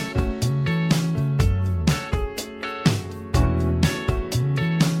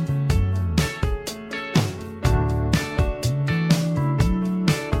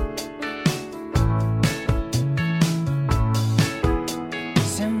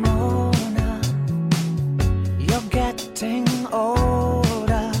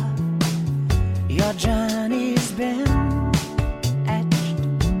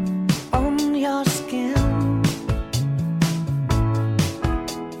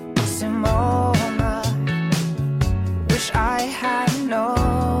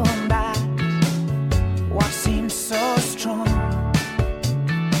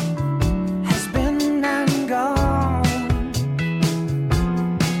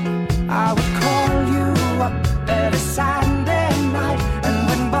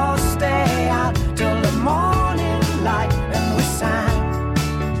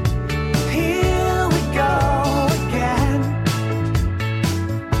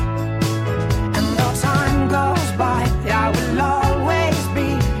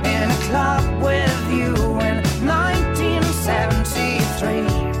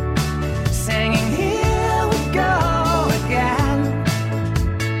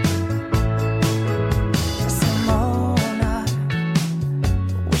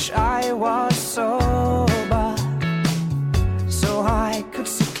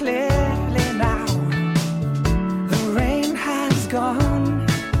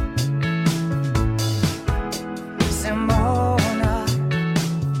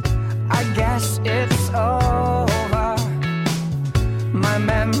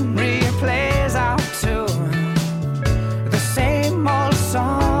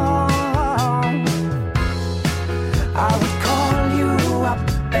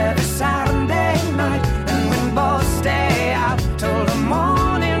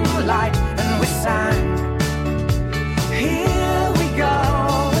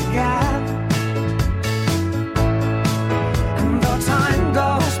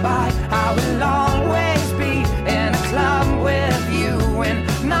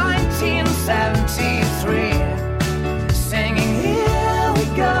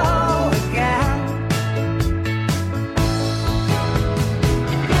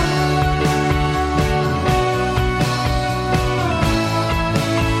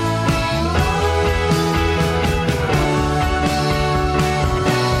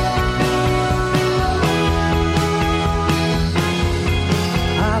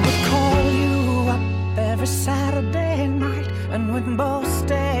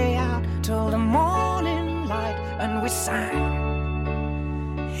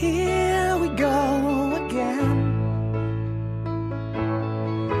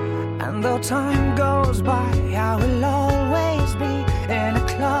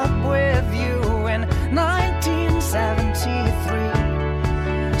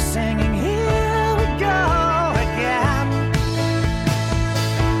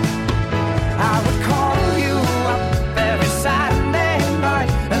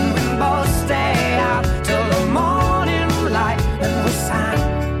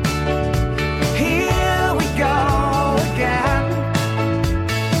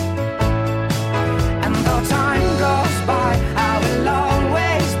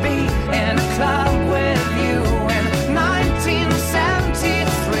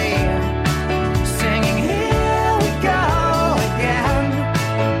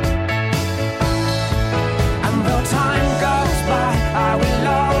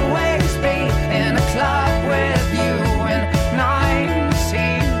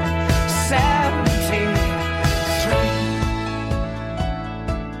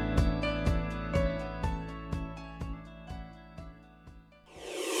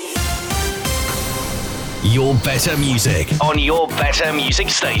 Your better music on your better music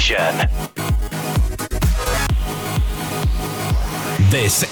station. This